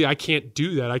 obviously I can't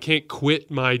do that. I can't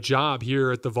quit my job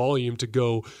here at the Volume to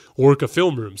go work a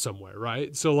film room somewhere,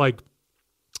 right? So like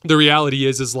the reality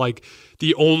is like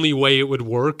the only way it would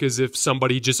work is if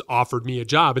somebody just offered me a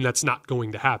job, and that's not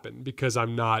going to happen because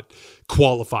I'm not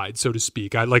qualified, so to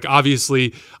speak.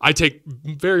 Obviously I take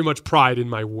very much pride in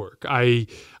my work. I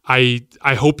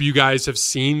hope you guys have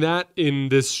seen that in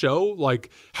this show,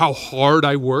 like how hard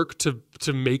I work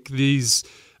to make these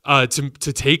to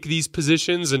take these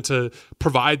positions and to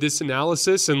provide this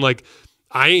analysis. And like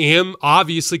I am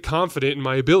obviously confident in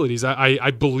my abilities.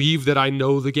 I believe that I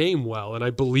know the game well, and I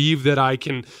believe that I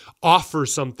can offer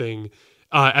something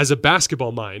as a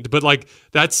basketball mind. But like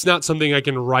that's not something I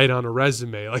can write on a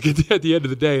resume. Like at the end of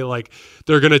the day, like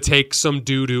they're gonna take some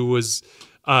dude who was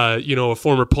a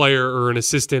former player or an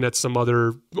assistant at some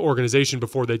other organization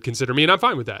before they'd consider me, and I'm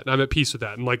fine with that. And I'm at peace with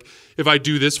that. And like if I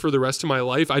do this for the rest of my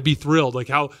life, I'd be thrilled. Like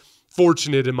how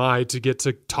fortunate am I to get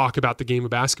to talk about the game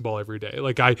of basketball every day?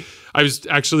 Like I was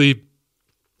actually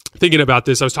thinking about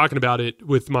this. I was talking about it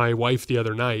with my wife the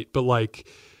other night, but like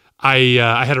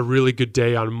I had a really good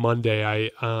day on Monday. I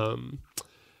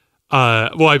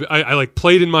like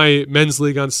played in my men's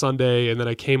league on Sunday, and then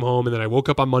I came home, and then I woke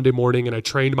up on Monday morning and I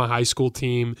trained my high school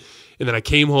team, and then I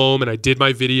came home and I did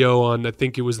my video on, I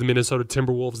think it was the Minnesota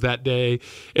Timberwolves that day.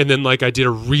 And then like I did a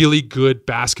really good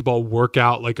basketball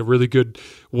workout, like a really good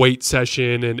weight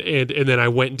session. And then I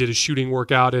went and did a shooting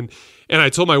workout. And I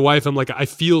told my wife, I'm like, I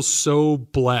feel so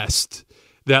blessed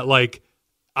that like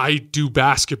I do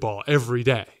basketball every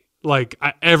day. Like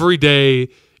every day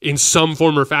in some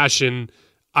form or fashion,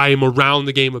 I am around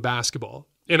the game of basketball,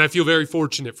 and I feel very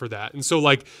fortunate for that. And so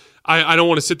like, I don't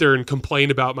want to sit there and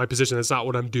complain about my position. That's not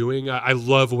what I'm doing. I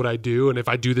love what I do. And if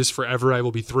I do this forever, I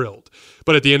will be thrilled.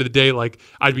 But at the end of the day, like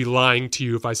I'd be lying to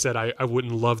you if I said I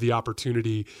wouldn't love the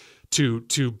opportunity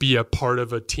to be a part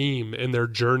of a team in their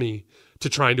journey to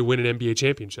trying to win an NBA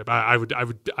championship. I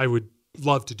would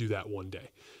love to do that one day.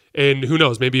 And who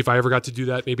knows, maybe if I ever got to do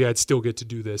that, maybe I'd still get to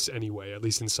do this anyway, at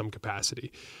least in some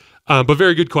capacity. But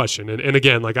very good question. And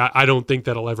again, like I don't think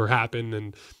that'll ever happen.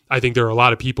 And I think there are a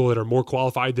lot of people that are more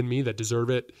qualified than me that deserve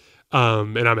it.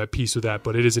 And I'm at peace with that,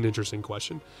 but it is an interesting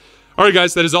question. All right,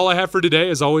 guys, that is all I have for today.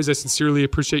 As always, I sincerely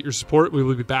appreciate your support. We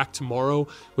will be back tomorrow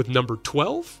with number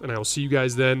 12, and I will see you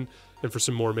guys then and for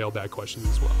some more mailbag questions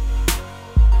as well.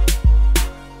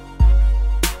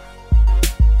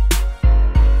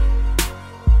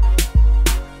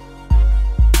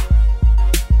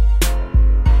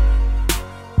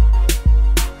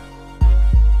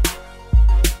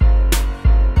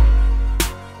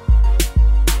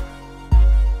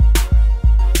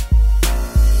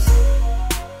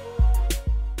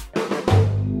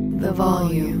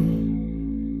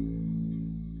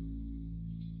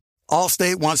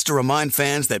 Allstate wants to remind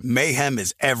fans that mayhem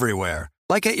is everywhere,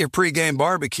 like at your pregame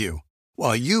barbecue.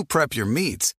 While you prep your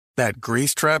meats, that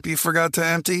grease trap you forgot to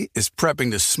empty is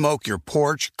prepping to smoke your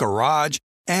porch, garage,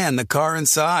 and the car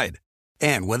inside.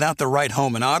 And without the right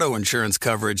home and auto insurance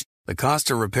coverage, the cost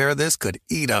to repair this could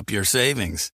eat up your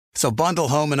savings. So bundle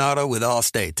home and auto with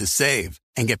Allstate to save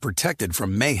and get protected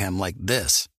from mayhem like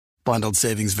this. Bundled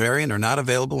savings vary and are not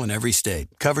available in every state.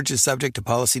 Coverage is subject to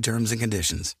policy terms and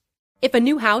conditions. If a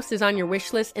new house is on your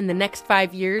wish list in the next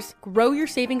 5 years, grow your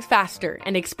savings faster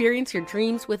and experience your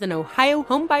dreams with an Ohio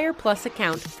Homebuyer Plus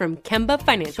account from Kemba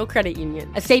Financial Credit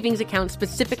Union. A savings account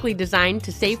specifically designed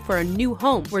to save for a new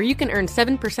home, where you can earn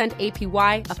 7%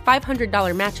 APY, a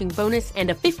 $500 matching bonus,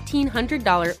 and a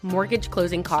 $1,500 mortgage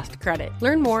closing cost credit.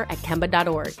 Learn more at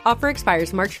Kemba.org. Offer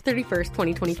expires March 31st,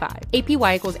 2025.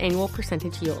 APY equals annual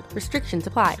percentage yield. Restrictions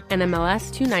apply.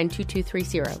 NMLS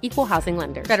 292230. Equal housing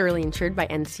lender. Federally insured by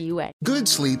NCUA. today. Good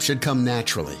sleep should come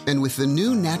naturally, and with the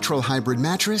new Natural Hybrid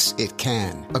mattress, it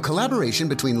can. A collaboration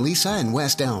between Lisa and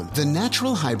West Elm, the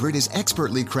Natural Hybrid is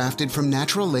expertly crafted from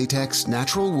natural latex,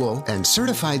 natural wool, and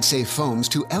certified safe foams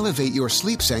to elevate your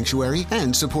sleep sanctuary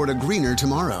and support a greener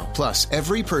tomorrow. Plus,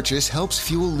 every purchase helps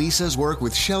fuel Lisa's work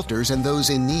with shelters and those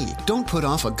in need. Don't put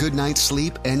off a good night's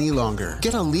sleep any longer.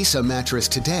 Get a Lisa mattress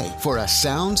today for a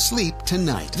sound sleep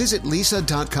tonight. Visit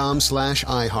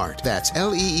lisa.com/iHeart. That's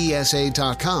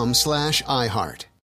LEESA.com/iHeart.